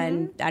 right? Mm-hmm.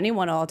 Then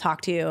anyone will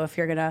talk to you if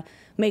you're gonna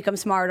make them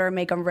smarter,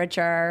 make them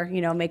richer,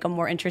 make them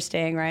more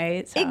interesting,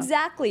 right? So.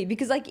 Exactly,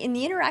 because like in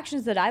the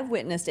interactions that I've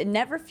witnessed, it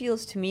never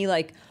feels to me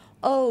like,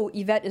 oh,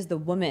 Yvette is the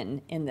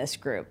woman in this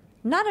group.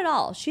 Not at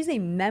all. She's a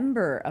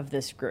member of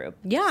this group.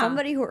 Yeah.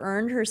 Somebody who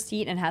earned her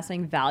seat and has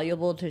something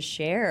valuable to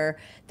share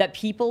that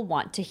people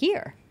want to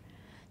hear.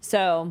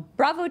 So,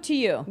 bravo to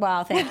you.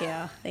 Wow, thank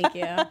you. Thank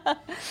you.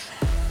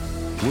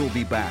 We'll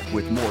be back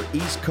with more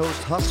East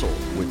Coast Hustle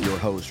with your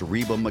host,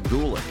 Reba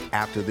Magulick,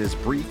 after this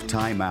brief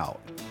timeout.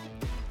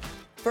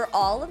 For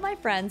all of my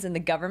friends in the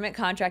government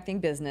contracting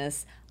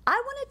business, I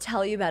want to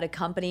tell you about a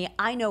company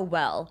I know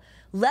well,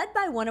 led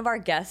by one of our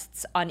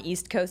guests on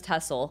East Coast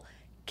Hustle,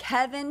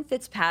 Kevin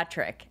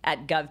Fitzpatrick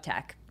at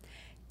GovTech.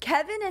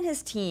 Kevin and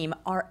his team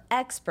are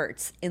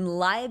experts in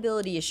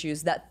liability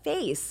issues that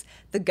face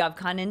the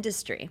GovCon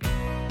industry.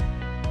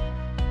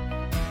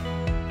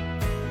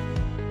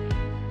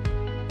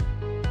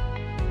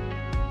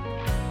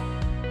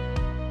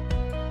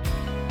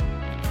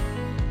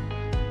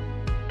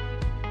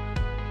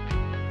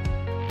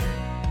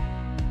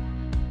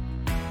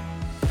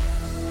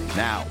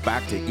 Now,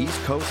 back to East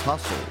Coast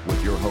Hustle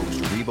with your host,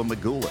 Reba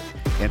Magulick,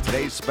 and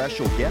today's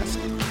special guest,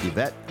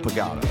 Yvette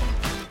Pagano.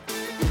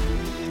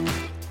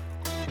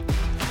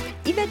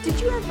 Yvette, did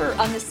you ever,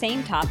 on the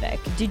same topic,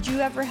 did you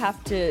ever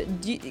have to,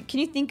 can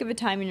you think of a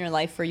time in your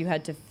life where you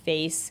had to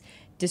face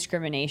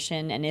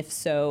discrimination? And if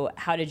so,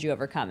 how did you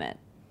overcome it?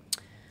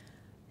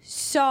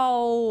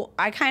 So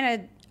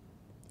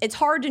it's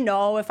hard to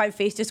know if I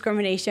face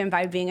discrimination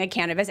by being a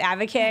cannabis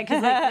advocate,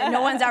 because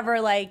no one's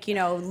ever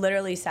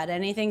literally said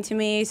anything to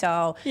me.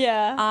 So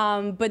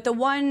yeah. But the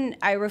one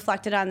I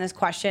reflected on this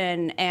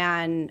question,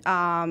 and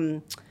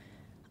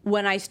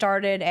when I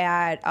started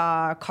at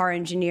car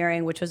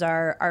engineering, which was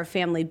our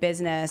family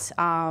business,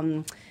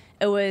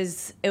 it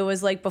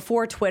was like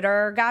before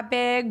Twitter got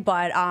big,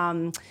 but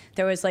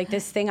there was like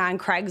this thing on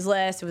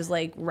Craigslist. It was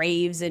like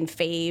raves and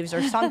faves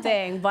or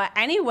something. But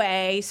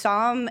anyway,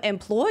 some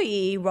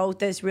employee wrote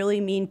this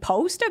really mean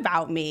post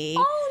about me.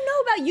 Oh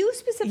no, about you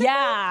specifically?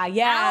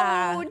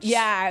 Yeah. Ouch.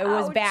 Yeah, it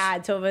was Ouch.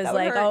 bad. So it was That would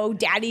like, hurt. oh,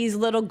 daddy's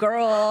little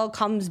girl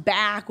comes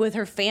back with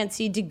her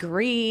fancy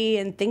degree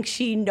and thinks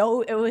she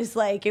know. It was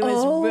like, it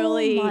was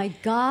really, my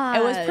gosh.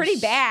 it was pretty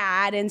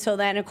bad. And so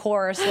then, of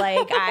course,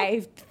 like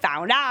I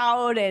found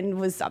out and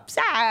was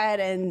upset,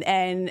 and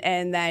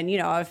then, you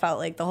know, I felt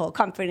like the whole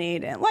company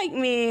didn't like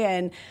me,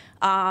 and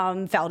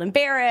felt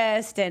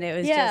embarrassed, and it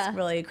was just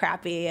really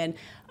crappy. And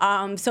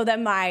so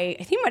then I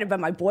think it might have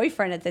been my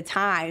boyfriend at the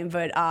time,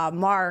 but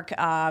Mark,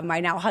 my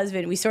now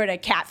husband, we sort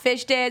of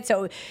catfished it.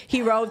 So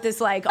he wrote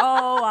this like,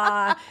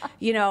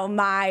 you know,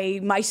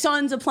 my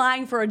son's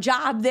applying for a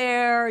job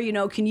there, you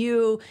know, can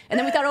you? And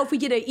then we thought, oh, if we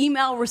get an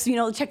email, we're, you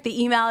know, check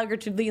the email, or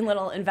to being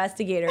little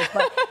investigators.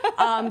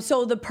 But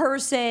so the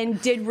person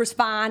did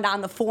respond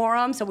on the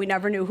forum, so we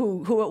never knew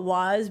who it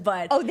was.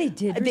 But they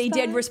did respond? They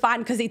did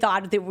respond because they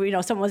thought that, you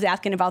know, someone was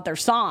asking about their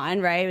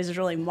son, right? It was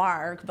really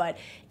Mark. But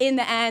in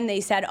the end, they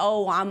said,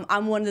 oh,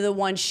 I'm one of the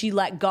ones she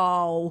let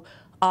go,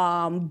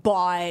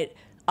 but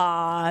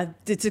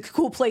it's a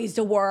cool place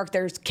to work.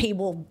 There's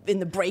cable in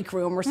the break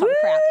room or some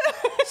crap.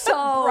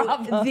 So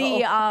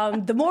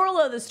the moral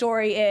of the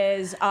story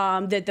is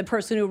that the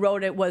person who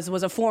wrote it was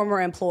a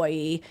former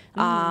employee.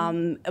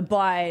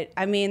 But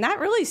I mean, that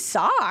really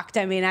sucked.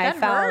 I mean, I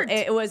felt hurt.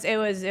 it was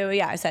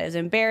yeah, I said it was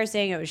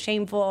embarrassing. It was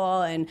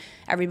shameful, and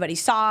everybody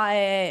saw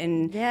it,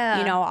 and you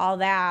know, all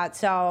that.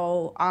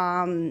 So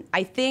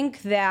I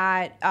think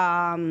that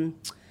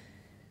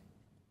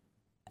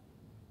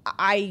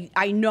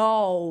I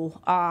know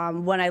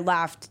when I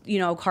left, you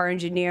know, car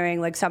engineering,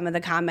 like some of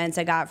the comments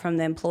I got from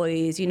the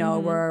employees, you know,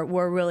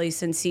 were really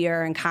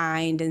sincere and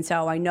kind. And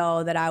so I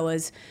know that I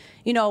was,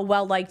 you know,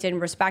 well liked and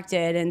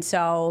respected. And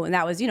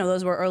that was, you know,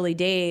 those were early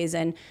days.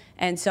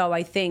 And so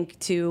I think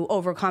to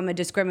overcome a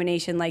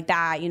discrimination like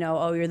that, you know,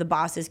 oh, you're the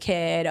boss's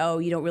kid, oh,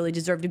 you don't really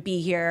deserve to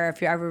be here,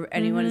 if you're ever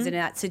anyone is in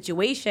that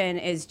situation,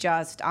 is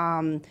just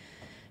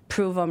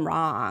prove them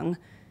wrong.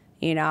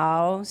 You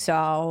know,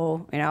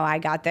 so, you know, I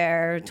got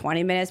there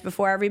 20 minutes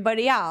before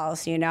everybody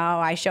else. You know,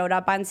 I showed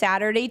up on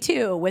Saturday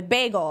too with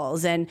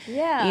bagels, and,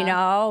 you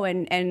know,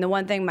 and the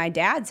one thing my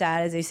dad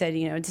said is, he said,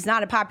 you know, it's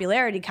not a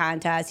popularity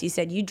contest. He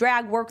said, you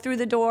drag work through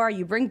the door,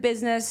 you bring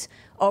business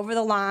over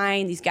the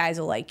line, these guys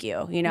will like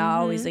you, you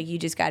know. He's like, you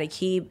just got to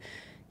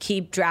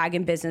keep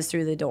dragging business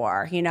through the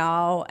door, you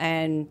know,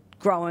 and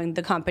growing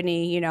the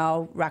company, you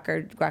know,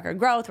 record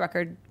growth,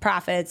 record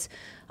profits.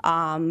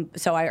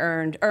 So I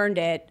earned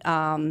it.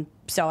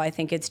 So I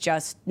think it's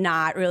just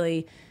not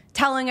really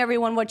telling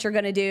everyone what you're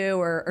going to do,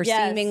 or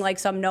seeming like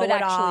some know-it-all,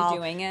 but actually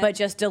doing it. But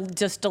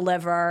just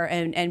deliver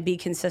and be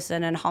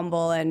consistent and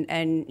humble,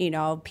 and you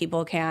know,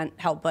 people can't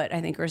help but,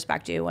 I think,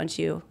 respect you once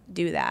you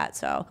do that.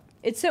 So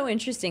it's so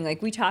interesting.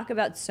 Like, we talk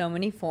about so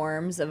many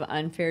forms of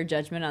unfair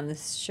judgment on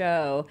this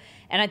show,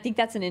 and I think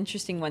that's an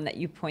interesting one that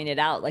you pointed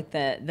out, like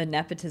the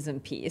nepotism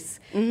piece.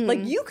 Like,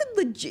 you're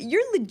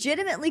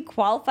legitimately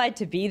qualified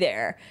to be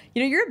there.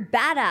 You know, you're a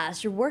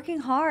badass. You're working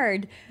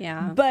hard.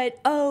 Yeah. But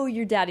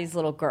you're daddy's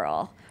little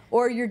girl,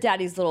 or your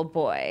daddy's little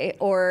boy,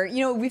 or, you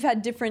know, we've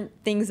had different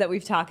things that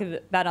we've talked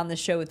about on the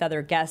show with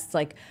other guests,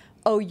 like,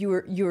 oh, you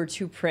were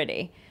too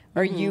pretty,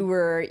 or you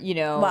were, you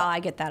know. Well,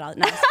 I get that all.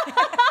 Nice.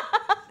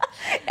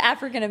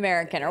 African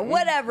American, or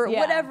whatever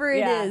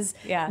it is,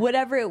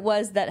 whatever it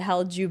was that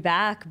held you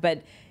back.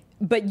 But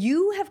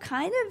you have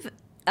kind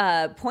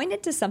of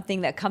pointed to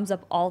something that comes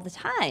up all the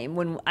time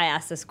when I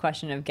ask this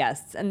question of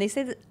guests, and they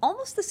say that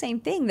almost the same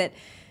thing, that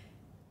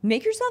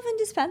make yourself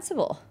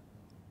indispensable.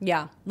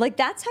 Yeah. Like,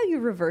 that's how you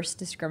reverse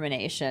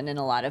discrimination in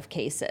a lot of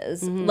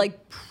cases.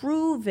 Like,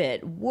 prove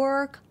it,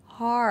 work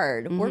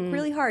hard, work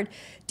really hard.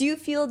 Do you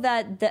feel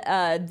that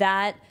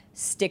that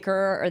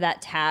sticker or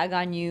that tag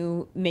on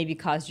you maybe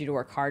caused you to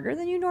work harder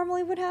than you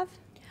normally would have?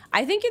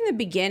 I think in the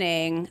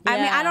beginning, I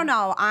mean, I don't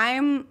know.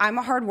 I'm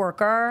a hard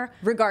worker,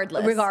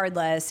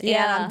 regardless, and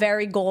I'm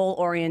very goal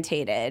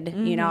orientated.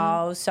 You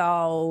know,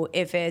 so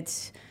if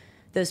it's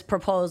this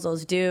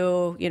proposal's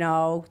due, you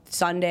know,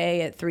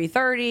 Sunday at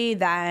 3:30,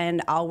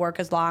 then I'll work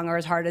as long or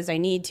as hard as I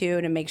need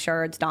to make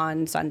sure it's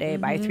done Sunday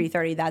by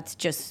 3:30. That's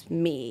just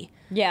me.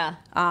 Yeah.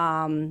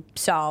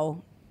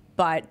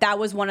 But that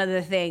was one of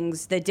the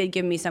things that did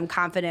give me some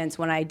confidence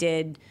when I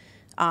did,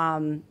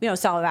 you know,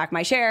 sell back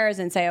my shares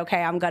and say,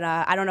 okay, I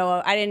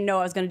didn't know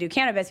I was gonna do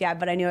cannabis yet,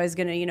 but I knew I was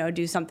gonna, you know,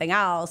 do something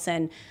else.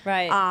 And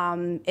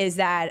is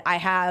that I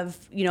have,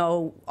 you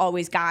know,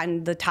 always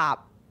gotten the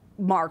top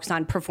marks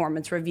on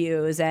performance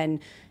reviews and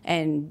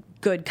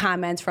good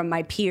comments from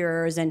my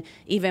peers. And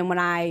even when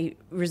I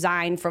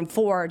resigned from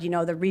Ford,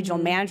 the regional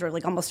manager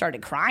like almost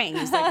started crying.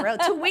 He's like, "Really,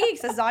 2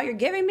 weeks, this is all you're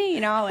giving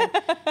me?"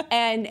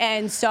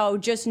 And so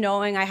just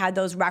knowing I had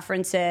those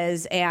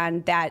references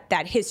and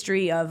that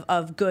history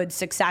of good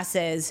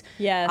successes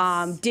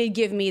did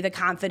give me the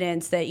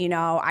confidence that,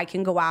 I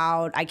can go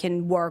out, I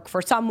can work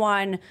for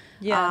someone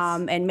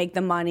and make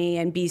the money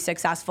and be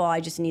successful. I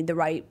just need the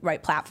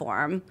right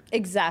platform.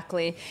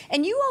 Exactly.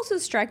 And you also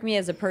strike me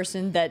as a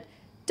person that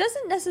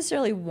doesn't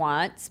necessarily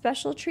want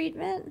special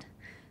treatment.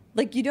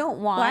 Like, you don't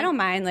want... Well, I don't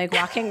mind, like,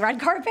 walking red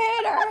carpet,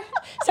 or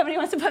somebody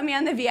wants to put me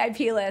on the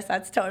VIP list.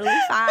 That's totally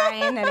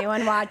fine.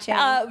 Anyone watching?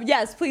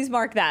 Yes, please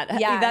mark that.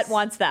 Yes. Yvette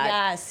wants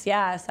that.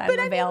 Yes, I'm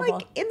available. I mean,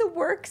 like, in the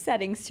work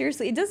setting,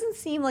 seriously, it doesn't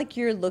seem like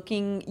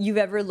you've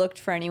ever looked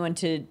for anyone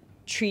to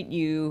treat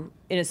you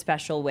in a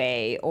special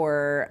way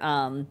or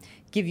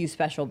give you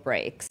special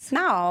breaks.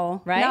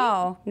 No. Right?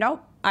 No.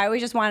 Nope. I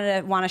always just want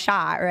a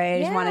shot, right?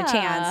 I just want a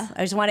chance.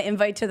 I just want to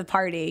invite to the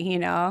party,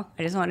 I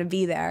just want to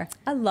be there.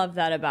 I love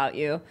that about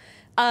you.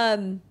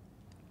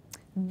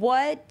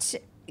 What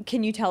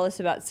can you tell us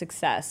about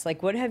success?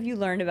 Like, what have you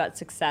learned about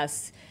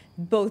success,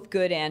 both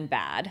good and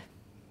bad?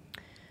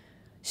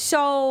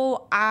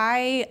 So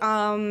I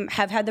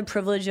have had the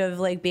privilege of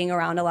like being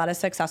around a lot of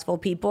successful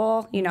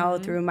people,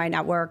 through my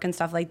network and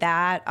stuff like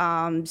that.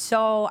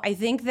 So I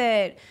think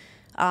that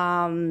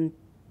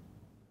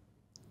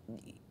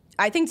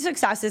I think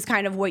success is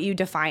kind of what you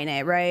define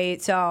it,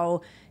 right?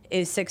 So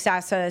is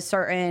success a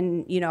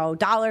certain,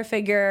 dollar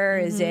figure?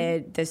 Is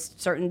it this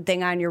certain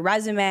thing on your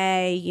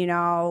resume?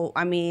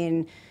 I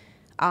mean,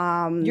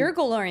 you're a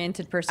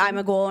goal-oriented person. I'm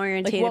a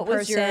goal-oriented person. What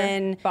was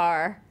your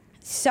bar?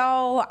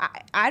 So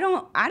I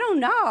don't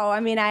know. I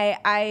mean,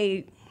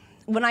 I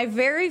when I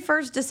very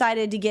first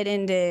decided to get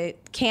into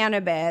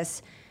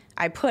cannabis,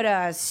 I put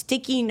a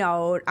sticky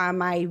note on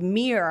my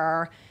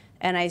mirror.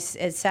 And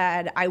it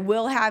said, "I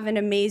will have an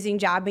amazing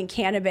job in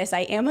cannabis.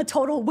 I am a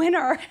total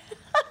winner."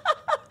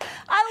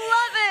 I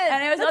love it.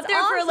 And it was up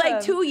there for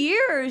like 2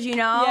 years,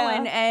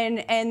 Yeah.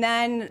 and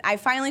then I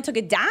finally took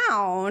it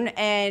down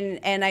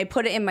and I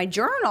put it in my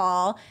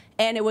journal.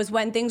 And it was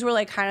when things were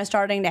like kind of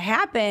starting to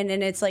happen,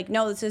 and it's like,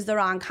 no, this is the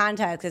wrong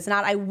context. It's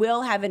not, "I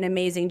will have an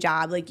amazing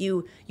job." Like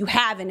you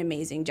have an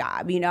amazing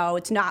job.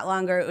 It's not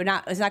going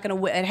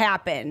to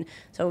happen.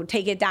 So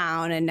take it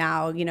down and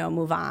now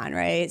move on,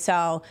 right?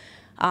 So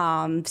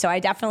I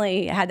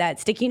definitely had that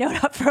sticky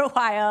note up for a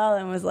while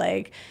and was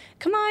like,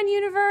 "Come on,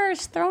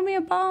 universe, throw me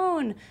a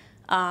bone."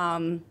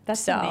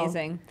 That's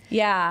amazing.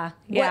 Yeah.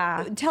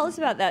 Tell us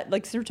about that.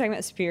 Like, so we're talking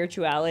about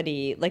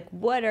spirituality. Like,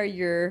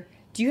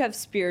 do you have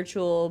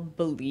spiritual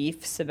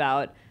beliefs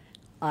about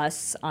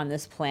us on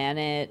this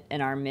planet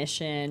and our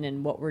mission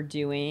and what we're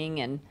doing?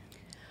 And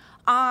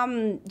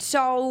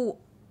so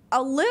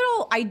a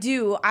little, I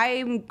do.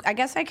 I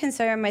guess I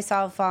consider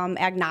myself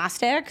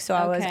agnostic. So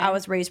I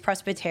was raised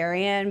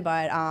Presbyterian,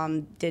 but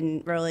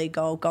didn't really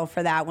go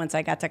for that once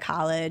I got to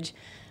college.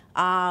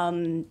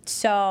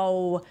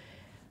 So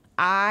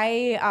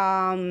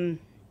I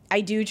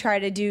do try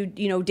to do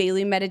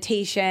daily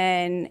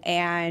meditation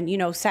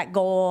and set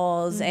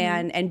goals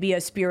and be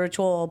a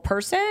spiritual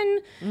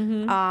person.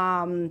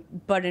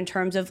 But in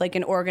terms of like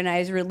an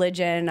organized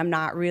religion, I'm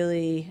not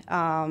really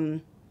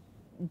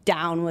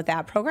down with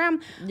that program.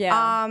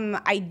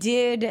 I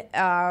did,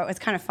 it's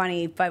kind of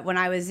funny, but when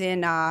I was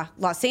in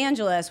Los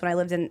Angeles, when I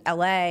lived in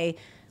LA,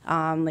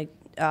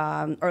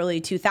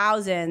 early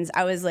 2000s,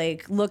 I was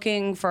like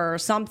looking for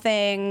some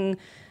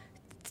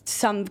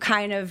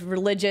kind of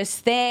religious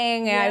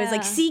thing, and I was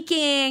like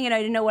seeking, and I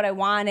didn't know what I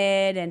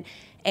wanted,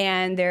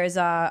 and there's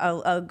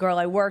a girl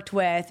I worked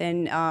with,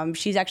 and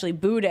she's actually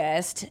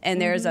Buddhist,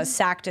 and there's a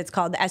sect, it's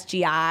called the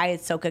SGI,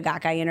 it's Soka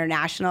Gakkai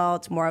International.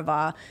 It's more of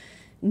a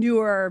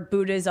newer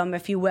Buddhism,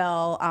 if you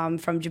will,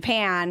 from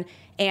Japan.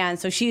 And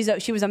so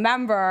she was a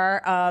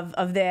member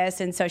of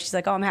this, and so she's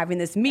like, "Oh, I'm having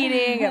this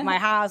meeting at my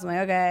house." I'm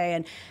like,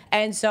 "Okay."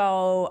 And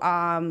so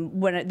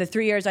when the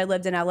 3 years I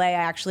lived in LA, I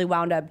actually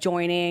wound up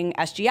joining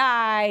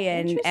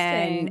SGI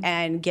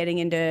and getting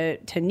into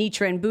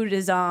Nichiren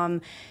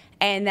Buddhism,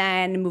 and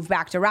then moved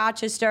back to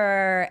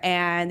Rochester.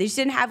 And they just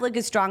didn't have like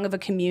as strong of a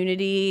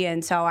community,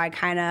 and so I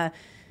kind of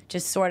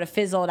just sort of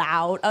fizzled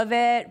out of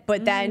it.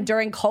 But then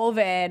during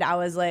COVID, I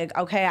was like,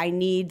 okay, I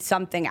need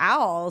something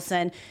else.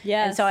 And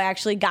so I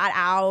actually got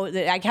out.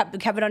 I kept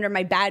it under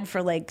my bed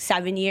for like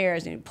 7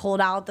 years, and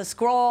pulled out the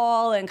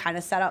scroll and kind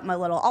of set up my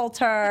little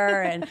altar.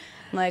 And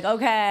I'm like,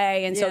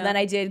 okay. And so then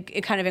I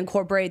did kind of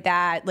incorporate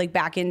that like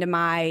back into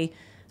my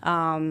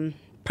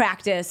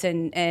practice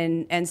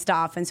and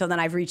stuff. And so then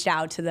I've reached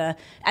out to the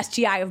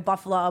SGI of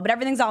Buffalo, but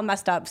everything's all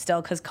messed up still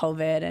because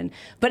COVID.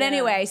 But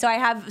anyway, so I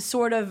have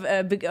sort of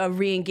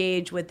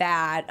re-engaged with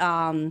that.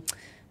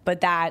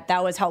 But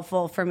that was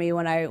helpful for me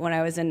when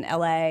I was in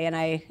LA, and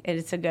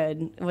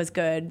it was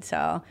good.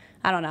 So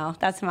I don't know.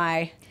 That's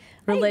my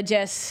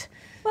religious.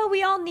 Well,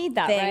 we all need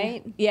that, thing.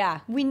 Right?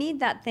 Yeah. We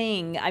need that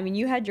thing. I mean,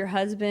 you had your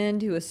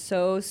husband who was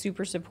so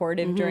super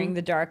supportive during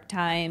the dark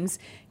times.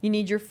 You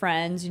need your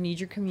friends, you need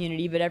your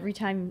community, but every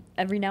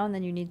now and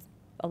then you need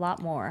a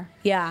lot more.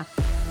 Yeah.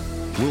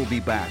 We'll be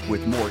back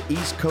with more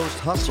East Coast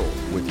Hustle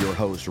with your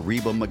host,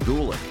 Reba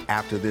Magulick,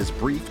 after this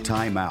brief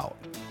timeout.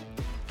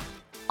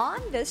 On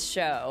this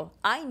show,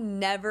 I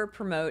never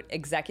promote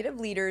executive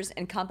leaders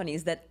and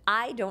companies that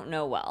I don't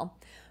know well.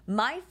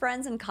 My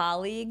friends and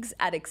colleagues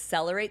at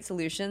Accelerate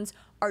Solutions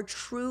are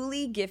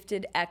truly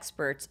gifted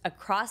experts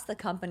across the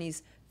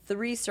company's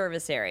 3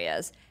 service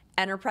areas: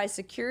 enterprise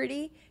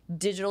security,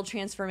 digital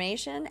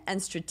transformation,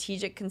 and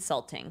strategic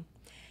consulting.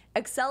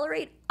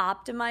 Accelerate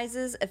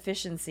optimizes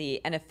efficiency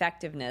and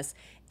effectiveness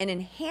and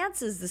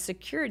enhances the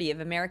security of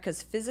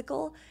America's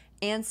physical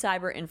and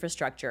cyber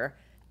infrastructure,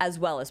 as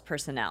well as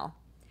personnel.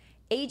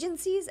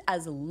 Agencies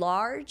as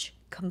large,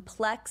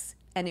 complex,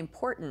 and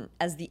important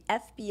as the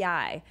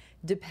FBI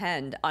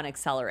depend on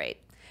Accelerate.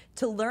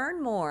 To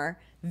learn more,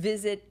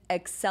 visit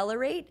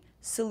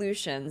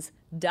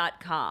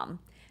acceleratesolutions.com.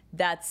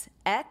 That's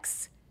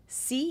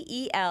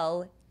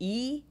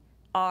XCELERATE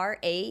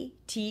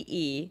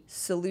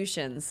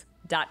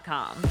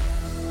solutions.com.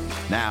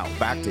 Now,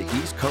 back to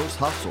East Coast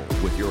Hustle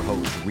with your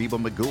host, Reba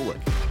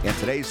Magulick, and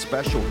today's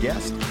special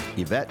guest,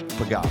 Yvette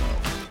Pagano.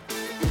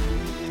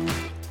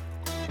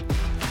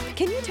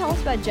 Can you tell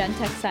us about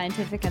GenTech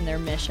Scientific and their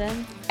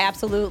mission?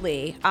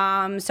 Absolutely.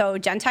 So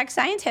GenTech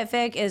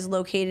Scientific is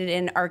located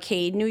in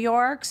Arcade, New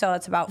York. So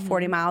it's about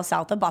 40 miles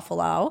south of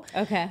Buffalo.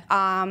 Okay.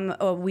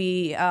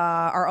 We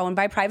are owned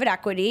by private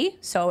equity.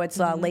 So it's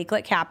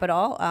Lakelet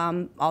Capital,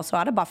 also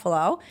out of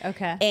Buffalo.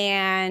 Okay.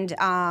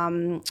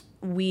 And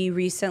we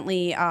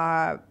recently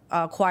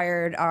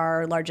acquired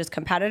our largest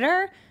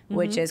competitor,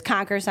 which is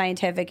Conquer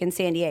Scientific in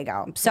San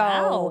Diego. So,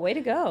 wow, way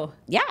to go.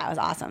 Yeah, it was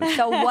awesome.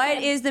 So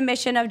what is the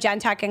mission of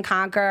GenTech and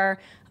Conquer?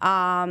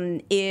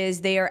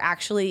 Is they are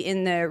actually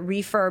in the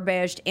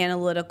refurbished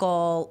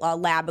analytical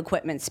lab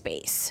equipment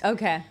space.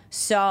 Okay.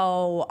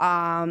 So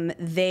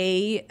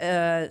they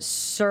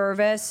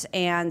service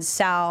and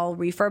sell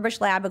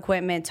refurbished lab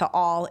equipment to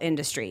all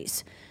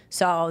industries.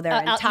 So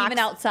they're even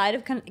outside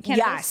of cannabis?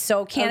 Yes.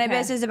 So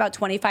cannabis is about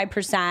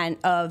 25%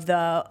 of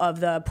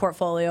the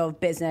portfolio of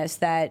business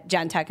that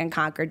GenTech and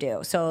Conquer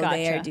do. So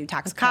they do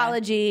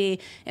toxicology,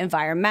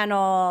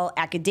 environmental,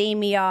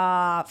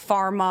 academia,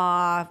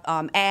 pharma,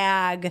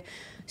 ag.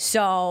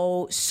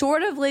 So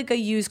sort of like a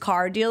used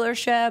car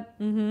dealership.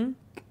 Mm-hmm.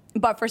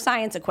 But for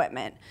science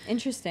equipment.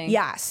 Interesting.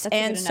 Yes. That's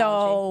and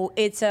so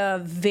it's a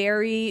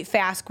very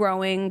fast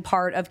growing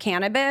part of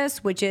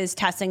cannabis, which is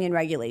testing and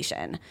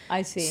regulation.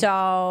 I see.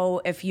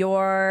 So if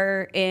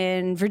you're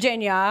in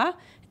Virginia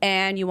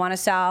and you want to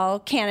sell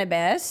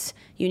cannabis,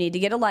 you need to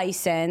get a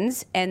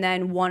license. And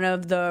then one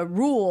of the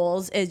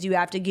rules is you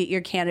have to get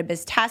your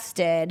cannabis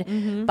tested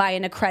by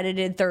an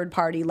accredited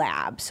third-party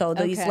lab. So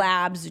these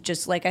labs,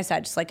 just like I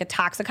said, just like a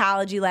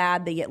toxicology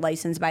lab, they get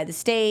licensed by the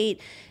state.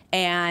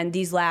 And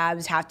these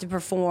labs have to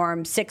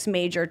perform 6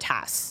 major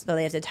tests. So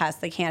they have to test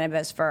the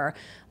cannabis for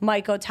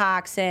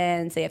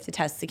mycotoxins. They have to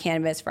test the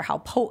cannabis for how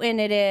potent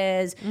it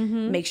is,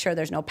 make sure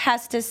there's no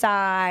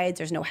pesticides,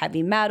 there's no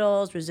heavy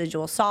metals,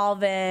 residual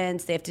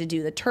solvents. They have to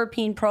do the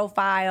terpene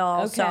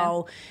profile. Okay.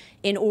 So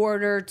in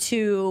order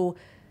to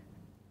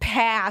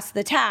pass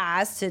the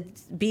test, to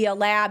be a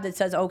lab that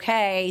says,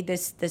 okay,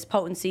 this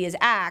potency is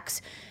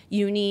X,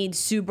 you need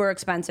super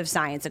expensive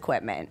science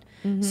equipment.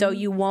 So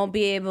you won't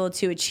be able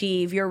to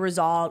achieve your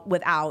result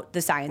without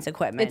the science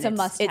equipment. It's a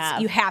must-have.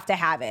 You have to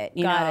have it.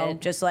 Got it.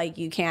 Just like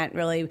you can't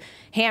really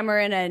hammer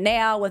in a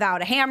nail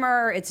without a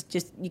hammer. It's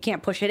just, you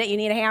can't push it in. You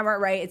need a hammer,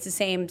 right? It's the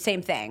same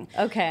thing.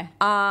 Okay.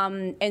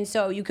 And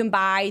so you can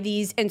buy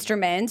these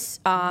instruments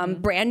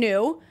brand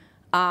new.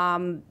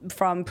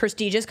 From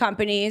prestigious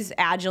companies.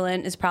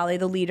 Agilent is probably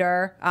the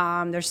leader.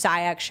 There's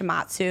Sayak,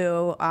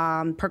 Shimatsu,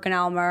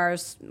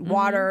 PerkinElmer,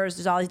 Waters.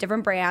 There's all these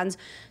different brands.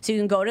 So you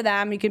can go to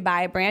them. You can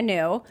buy it brand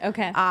new.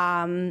 Okay.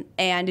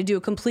 And to do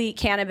a complete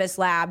cannabis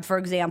lab, for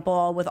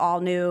example, with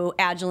all new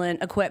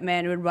Agilent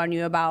equipment, it would run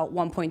you about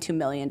 $1.2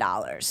 million.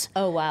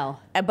 Oh, wow.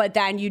 But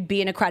then you'd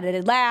be an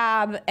accredited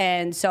lab,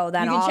 and so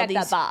then You can all check these,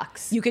 that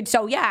box. You could,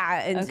 so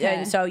yeah,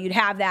 and so you'd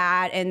have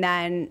that, and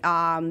then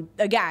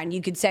again,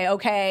 you could say,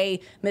 okay,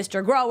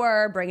 Mr.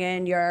 Grower, bring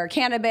in your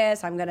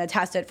cannabis. I'm going to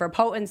test it for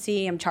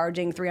potency. I'm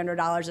charging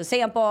 $300 a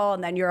sample,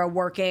 and then you're a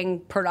working,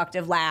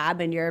 productive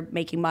lab, and you're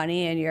making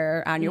money, and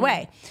you're on your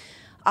way.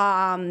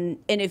 And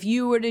if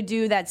you were to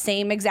do that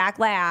same exact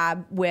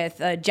lab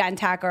with a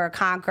GenTech or a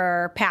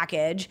Conquer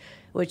package,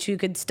 which you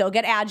could still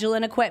get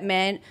Agilent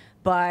equipment,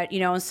 but,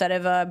 instead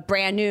of a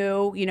brand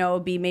new,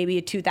 it'd be maybe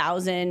a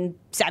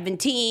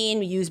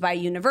 2017 used by a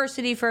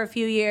university for a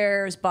few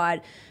years,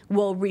 but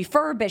we'll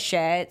refurbish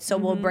it. So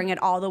we'll bring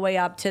it all the way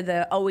up to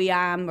the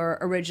OEM or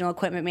original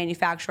equipment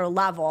manufacturer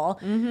level.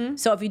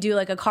 So if you do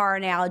like a car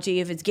analogy,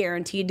 if it's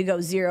guaranteed to go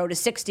 0 to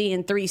 60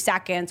 in 3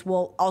 seconds,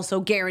 we'll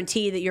also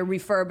guarantee that your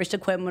refurbished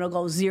equipment will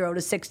go 0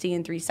 to 60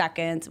 in 3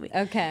 seconds. We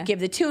give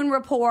the tune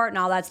report and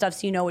all that stuff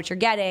so you know what you're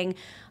getting.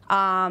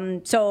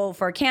 So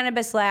for a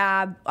cannabis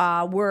lab,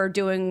 we're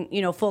doing,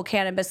 full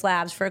cannabis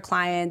labs for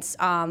clients,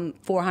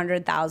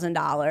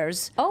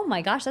 $400,000. Oh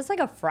my gosh, that's like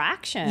a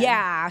fraction.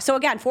 Yeah. So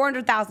again,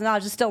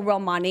 $400,000 is still real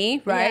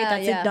money, right?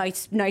 Yeah,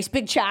 That's a nice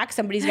big check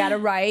somebody's got to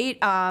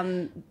write.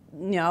 But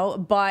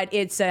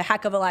it's a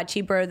heck of a lot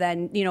cheaper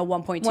than,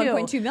 1.2.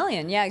 1.2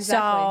 million. Yeah,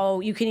 exactly.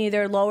 So you can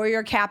either lower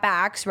your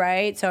CapEx,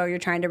 right? So you're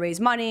trying to raise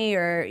money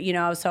or,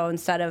 so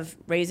instead of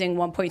raising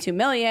 1.2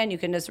 million, you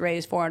can just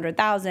raise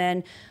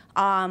 400,000.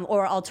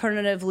 Or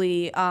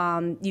alternatively,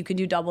 you could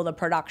do double the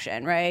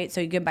production, right?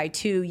 So you can buy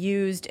 2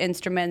 used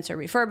instruments or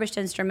refurbished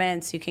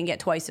instruments. You can get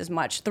twice as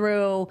much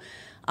through.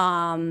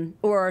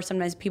 Or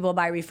sometimes people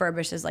buy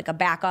refurbished as like a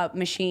backup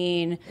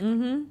machine.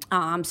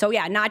 So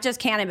yeah, not just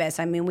cannabis.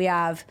 I mean, we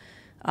have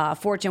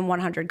Fortune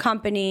 100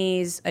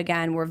 companies.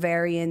 Again, we're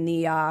very in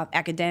the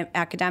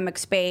academic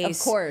space.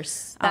 Of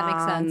course, that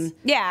makes sense.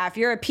 Yeah, if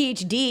you're a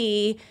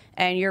PhD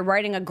and you're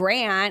writing a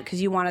grant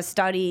because you want to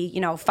study,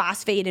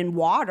 phosphate in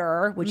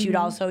water, which you'd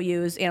also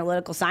use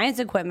analytical science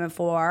equipment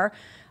for.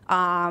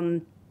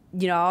 You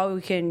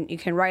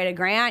can write a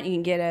grant, you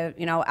can get a,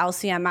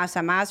 LCM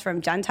SMS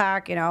from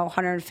GenTech,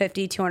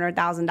 $150,000,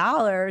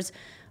 $200,000,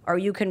 or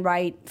you can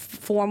write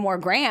 4 more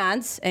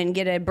grants and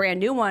get a brand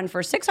new one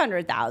for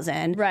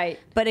 $600,000. Right.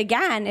 But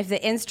again, if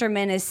the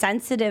instrument is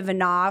sensitive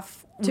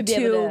enough to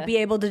be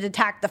able to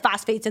detect the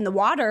phosphates in the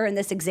water in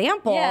this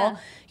example,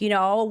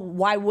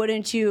 why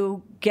wouldn't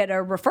you get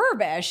a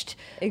refurbished?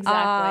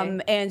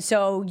 Exactly. And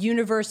so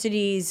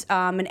universities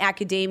and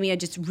academia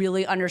just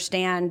really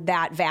understand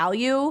that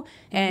value,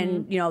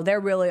 and they're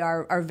really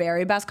our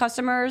very best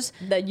customers.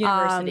 The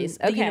universities.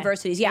 The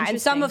universities, yeah.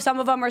 And some of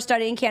them are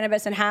studying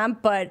cannabis and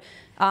hemp, but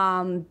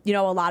a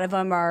lot of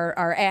them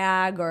are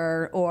ag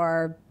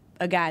or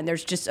again,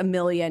 there's just a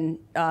million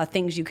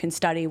things you can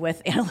study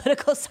with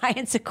analytical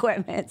science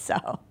equipment.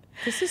 So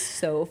this is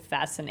so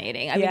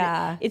fascinating. I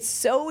mean, it's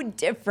so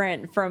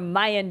different from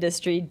my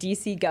industry,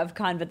 DC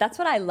GovCon, but that's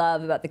what I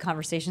love about the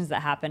conversations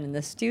that happen in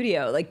the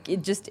studio. Like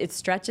it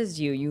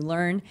stretches you. You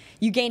learn,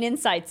 you gain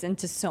insights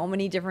into so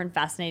many different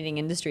fascinating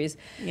industries.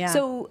 Yeah.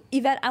 So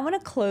Yvette, I want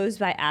to close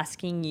by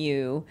asking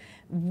you,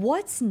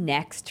 what's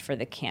next for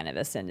the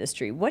cannabis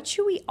industry? What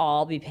should we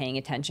all be paying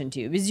attention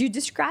to? Because you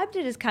described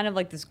it as kind of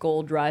like this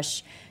gold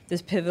rush,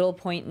 this pivotal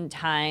point in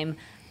time.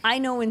 I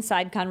know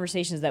inside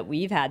conversations that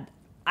we've had,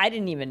 I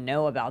didn't even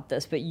know about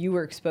this, but you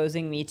were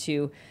exposing me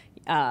to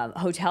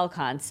hotel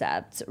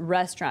concepts,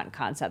 restaurant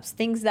concepts,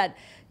 things that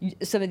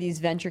some of these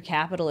venture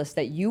capitalists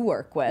that you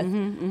work with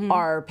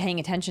are paying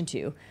attention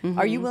to.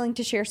 Are you willing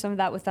to share some of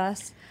that with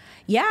us?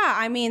 Yeah,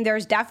 I mean,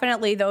 there's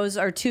definitely, those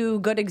are 2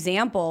 good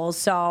examples.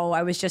 So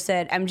I was just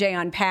at MJ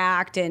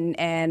Unpacked, and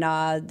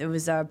it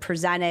was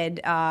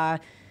presented.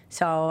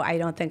 So I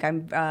don't think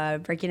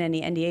I'm breaking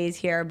any NDAs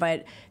here,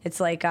 but it's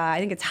like, I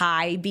think it's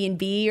High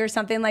B&B or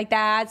something like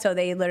that. So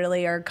they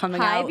literally are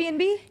coming out. High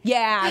B&B?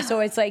 Yeah.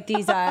 So it's like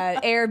these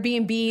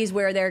Airbnbs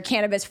where they're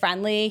cannabis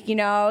friendly, So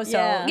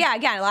yeah,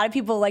 again, a lot of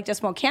people like to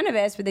smoke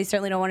cannabis, but they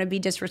certainly don't want to be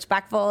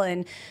disrespectful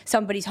in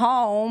somebody's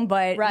home.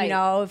 But,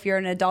 if you're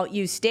in an adult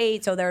use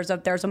state, so there's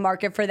a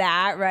market for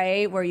that,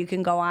 right? Where you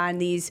can go on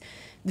these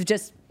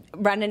just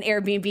run an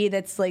Airbnb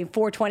that's like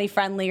 420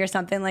 friendly or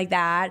something like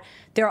that.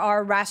 There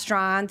are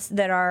restaurants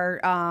that are,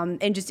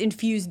 and just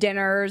infused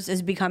dinners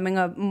is becoming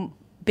a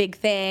big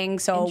thing.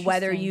 So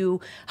whether you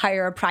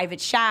hire a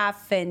private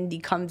chef and he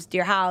comes to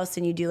your house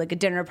and you do like a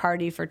dinner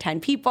party for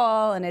 10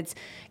 people and it's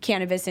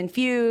cannabis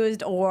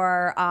infused,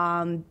 or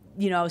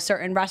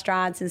certain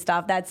restaurants and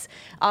stuff, that's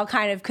all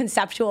kind of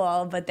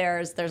conceptual. But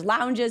there's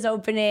lounges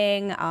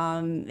opening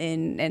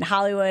in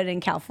Hollywood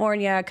and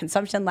California,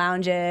 consumption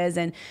lounges,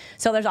 and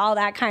so there's all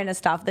that kind of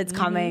stuff that's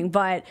coming.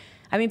 But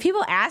I mean,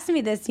 people ask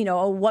me this,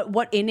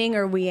 what inning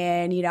are we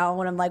in? And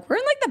I'm like, we're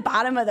in like the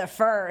bottom of the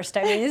first.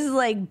 I mean, this is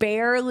like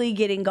barely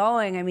getting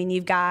going. I mean,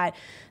 you've got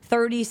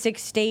 36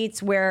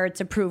 states where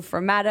it's approved for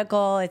medical.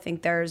 I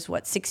think there's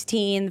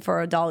 16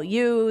 for adult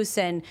use,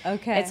 and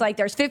it's like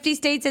there's 50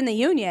 states in the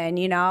union.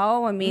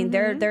 I mean,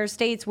 there are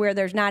states where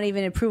there's not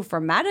even approved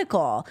for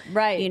medical.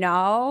 Right.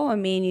 I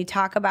mean, you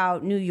talk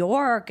about New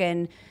York,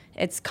 and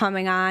it's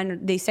coming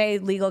on. They say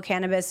legal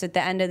cannabis at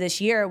the end of this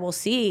year. We'll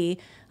see.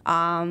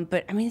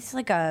 But I mean, it's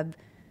like a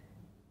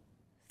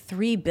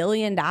 $3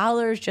 billion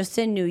just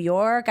in New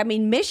York. I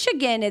mean,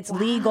 Michigan, it's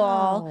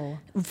legal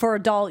for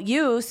adult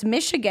use,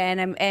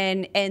 Michigan,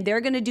 and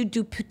they're going to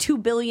do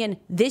 $2 billion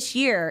this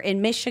year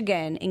in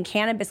Michigan in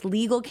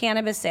legal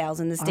cannabis sales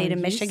in the state of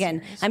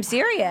Michigan. Serious? I'm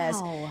serious.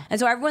 Wow. And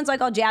so everyone's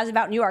like all jazzed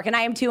about New York, and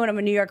I am too, and I'm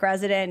a New York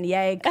resident, and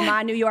yay, come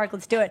on, New York,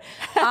 let's do it.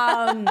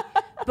 But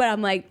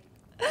I'm like,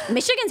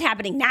 Michigan's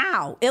happening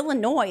now.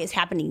 Illinois is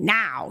happening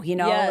now.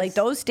 Like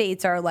those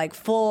states are like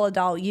full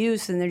adult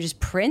use and they're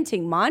just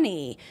printing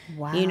money.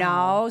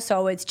 Wow.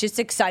 So it's just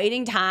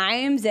exciting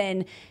times,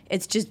 and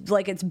it's just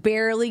like it's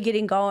barely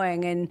getting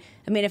going. And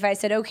I mean, if I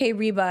said, okay,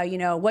 Reba,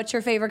 what's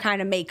your favorite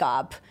kind of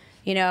makeup?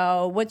 You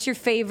know, what's your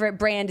favorite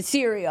brand of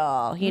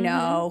cereal? You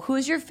know,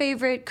 who's your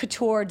favorite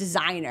couture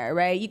designer,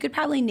 right? You could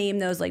probably name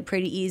those like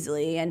pretty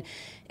easily. And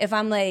if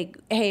I'm like,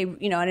 hey,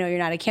 you know, I know you're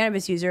not a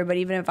cannabis user, but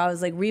even if I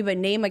was like, Reba,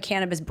 name a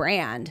cannabis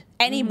brand,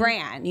 any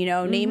brand, you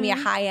know, name me a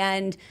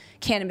high-end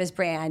cannabis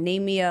brand,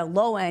 name me a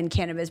low-end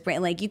cannabis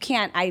brand. Like, you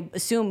can't, I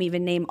assume,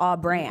 even name a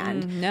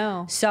brand.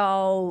 No.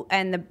 So,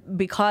 and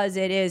because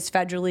it is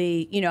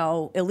federally, you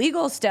know,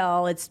 illegal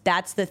still,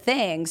 that's the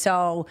thing.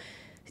 So,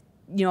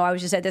 you know, I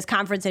was just at this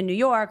conference in New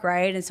York,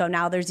 right? And so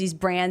now there's these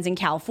brands in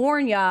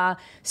California.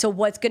 So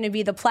what's going to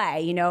be the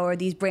play? You know, are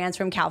these brands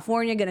from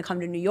California going to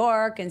come to New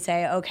York and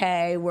say,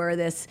 okay, we're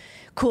this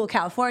cool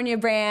California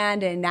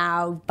brand and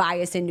now buy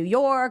us in New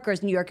York? Or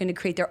is New York going to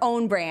create their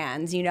own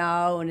brands, you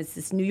know, and it's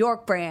this New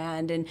York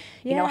brand? And,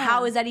 you know,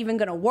 how is that even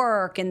going to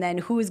work? And then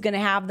who's going to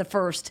have the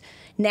first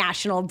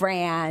national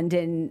brand?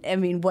 And I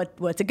mean,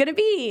 what's it going to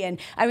be? And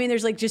I mean,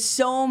 there's like just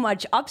so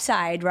much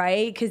upside,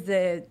 right? Because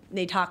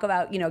they talk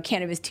about, you know,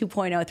 cannabis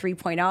 2.0,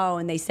 3.0,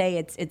 and they say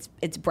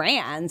it's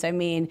brands. I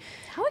mean,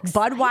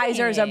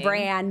 Budweiser is a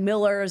brand,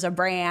 Miller is a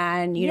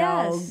brand, you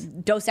know,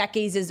 Dos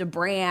Equis is a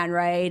brand,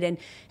 right? And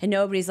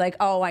nobody's like,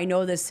 oh, I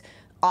know this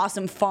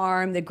awesome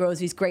farm that grows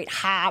these great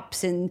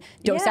hops, and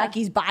Dos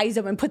Equis buys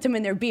them and puts them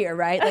in their beer,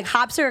 right? Like,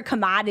 hops are a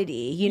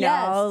commodity, you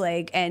know?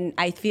 Like, and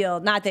I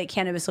feel, not that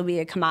cannabis will be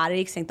a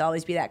commodity, because I think there'll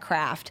always be that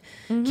craft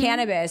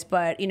cannabis,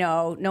 but, you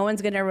know, no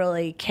one's going to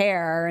really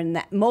care, and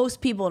that most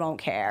people don't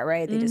care,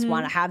 right? They just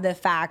want to have the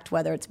fact,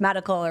 whether it's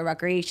medical or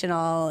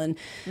recreational, and,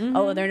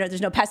 oh,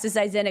 there's no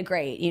pesticides in it,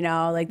 great, you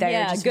know? Like,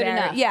 that just good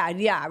enough.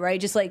 Yeah,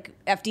 right? Just like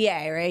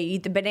FDA, right? You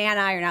eat the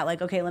banana, you're not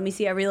like, okay, let me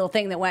see every little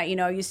thing that went, you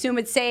know, you assume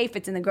it's safe,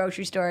 it's in the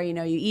grocery store, you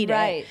know, you eat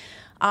it.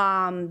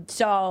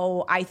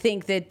 So I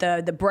think that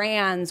the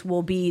brands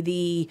will be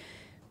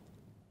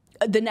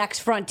the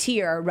next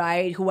frontier,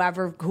 right?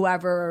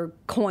 Whoever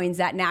coins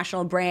that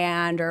national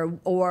brand,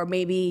 or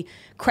maybe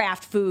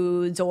Kraft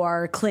Foods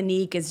or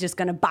Clinique is just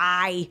going to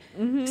buy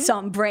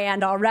some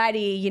brand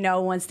already, you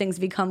know, once things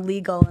become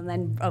legal, and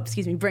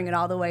then bring it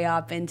all the way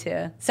up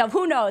into. So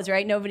who knows,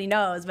 right? Nobody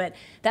knows, but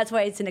that's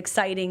why it's an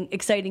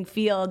exciting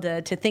field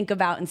to think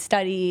about and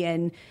study,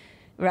 and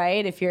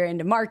right, if you're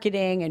into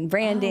marketing and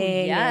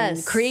branding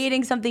and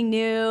creating something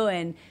new.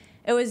 And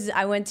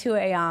I went to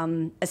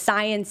a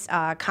science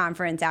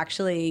conference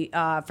actually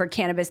for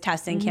cannabis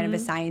testing,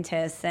 cannabis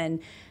scientists, and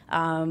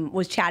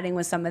was chatting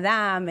with some of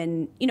them.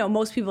 And, you know,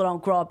 most people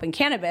don't grow up in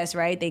cannabis,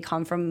 right? They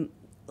come from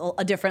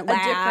a different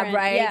lab,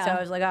 right? Yeah. So I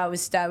was like, I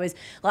was a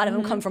lot of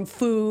them come from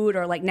food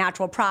or like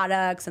natural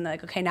products, and they're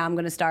like, okay, now I'm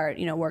going to start,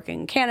 you know,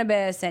 working in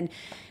cannabis, and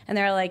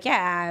they're like,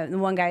 yeah.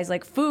 And one guy's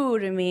like,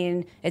 food, I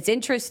mean, it's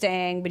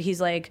interesting, but he's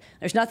like,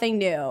 there's nothing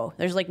new.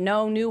 There's like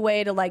no new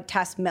way to like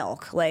test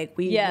milk. Like,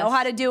 we know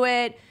how to do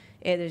it.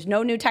 There's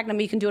no new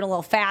technology. You can do it a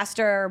little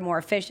faster, more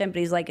efficient, but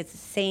he's like, it's the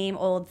same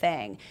old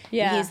thing.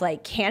 Yeah. And he's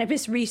like,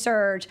 cannabis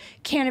research,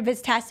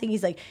 cannabis testing.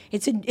 He's like,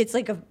 it's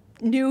like a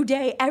new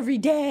day every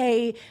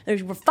day.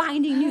 We're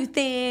finding new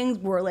things.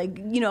 We're like,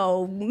 you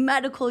know,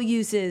 medical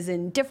uses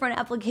and different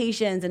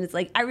applications. And it's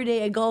like every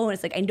day I go and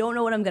it's like, I don't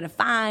know what I'm going to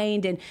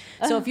find. And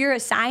so if you're a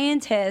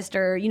scientist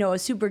or, you know, a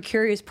super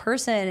curious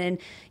person, and,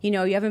 you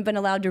know, you haven't been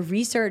allowed to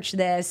research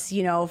this,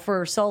 you know,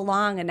 for so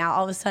long, and now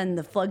all of a sudden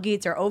the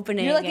floodgates are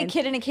opening. You're like a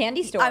kid in a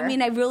candy store. I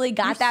mean, I really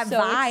got that so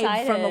vibe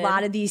excited from a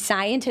lot of these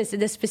scientists at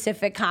this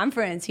specific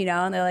conference, you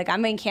know, and they're like,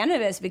 I'm in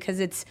cannabis because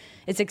it's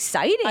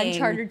exciting.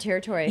 Uncharted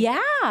territory.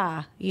 Yeah.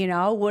 You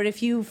know, what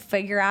if you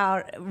figure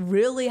out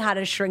really how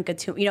to shrink a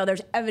tumor? You know, there's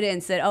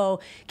evidence that,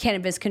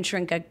 cannabis can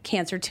shrink a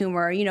cancer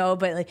tumor, you know,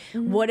 but like,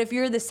 what if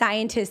you're the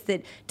scientist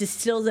that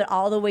distills it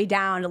all the way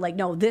down to like,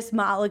 no, this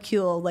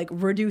molecule like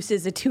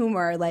reduces a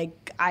tumor,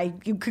 like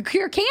you could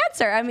cure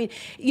cancer. I mean,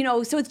 you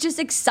know, so it's just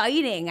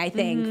exciting, I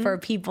think, for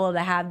people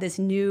to have this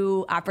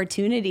new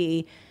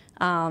opportunity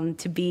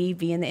to be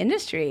in the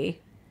industry.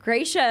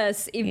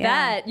 Gracious,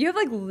 Yvette, you have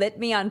like lit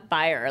me on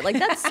fire. Like,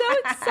 that's so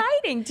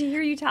exciting to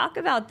hear you talk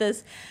about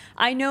this.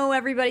 I know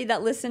everybody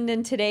that listened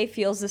in today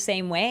feels the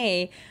same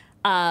way.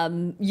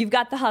 You've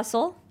got the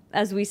hustle,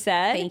 as we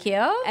said. Thank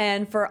you.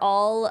 And for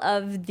all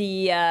of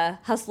the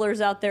hustlers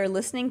out there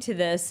listening to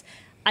this,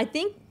 I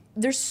think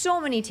there's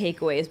so many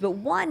takeaways, but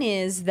one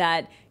is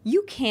that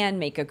you can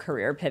make a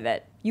career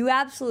pivot. You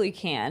absolutely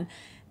can.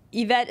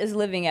 Yvette is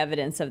living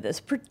evidence of this,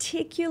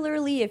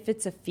 particularly if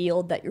it's a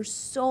field that you're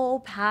so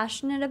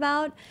passionate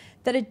about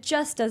that it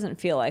just doesn't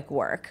feel like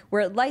work,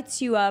 where it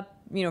lights you up,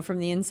 you know, from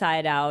the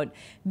inside out.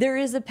 There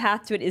is a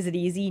path to it. Is it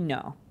easy?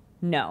 No.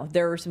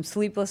 There were some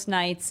sleepless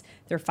nights.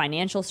 There are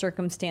financial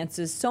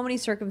circumstances, so many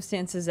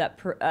circumstances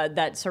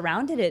that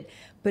surrounded it,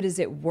 but is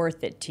it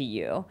worth it to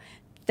you?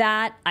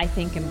 That, I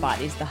think,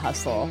 embodies the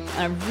hustle.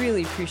 And I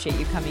really appreciate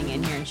you coming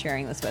in here and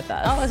sharing this with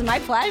us. Oh, it was my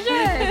pleasure.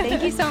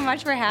 Thank you so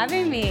much for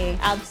having me.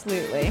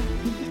 Absolutely.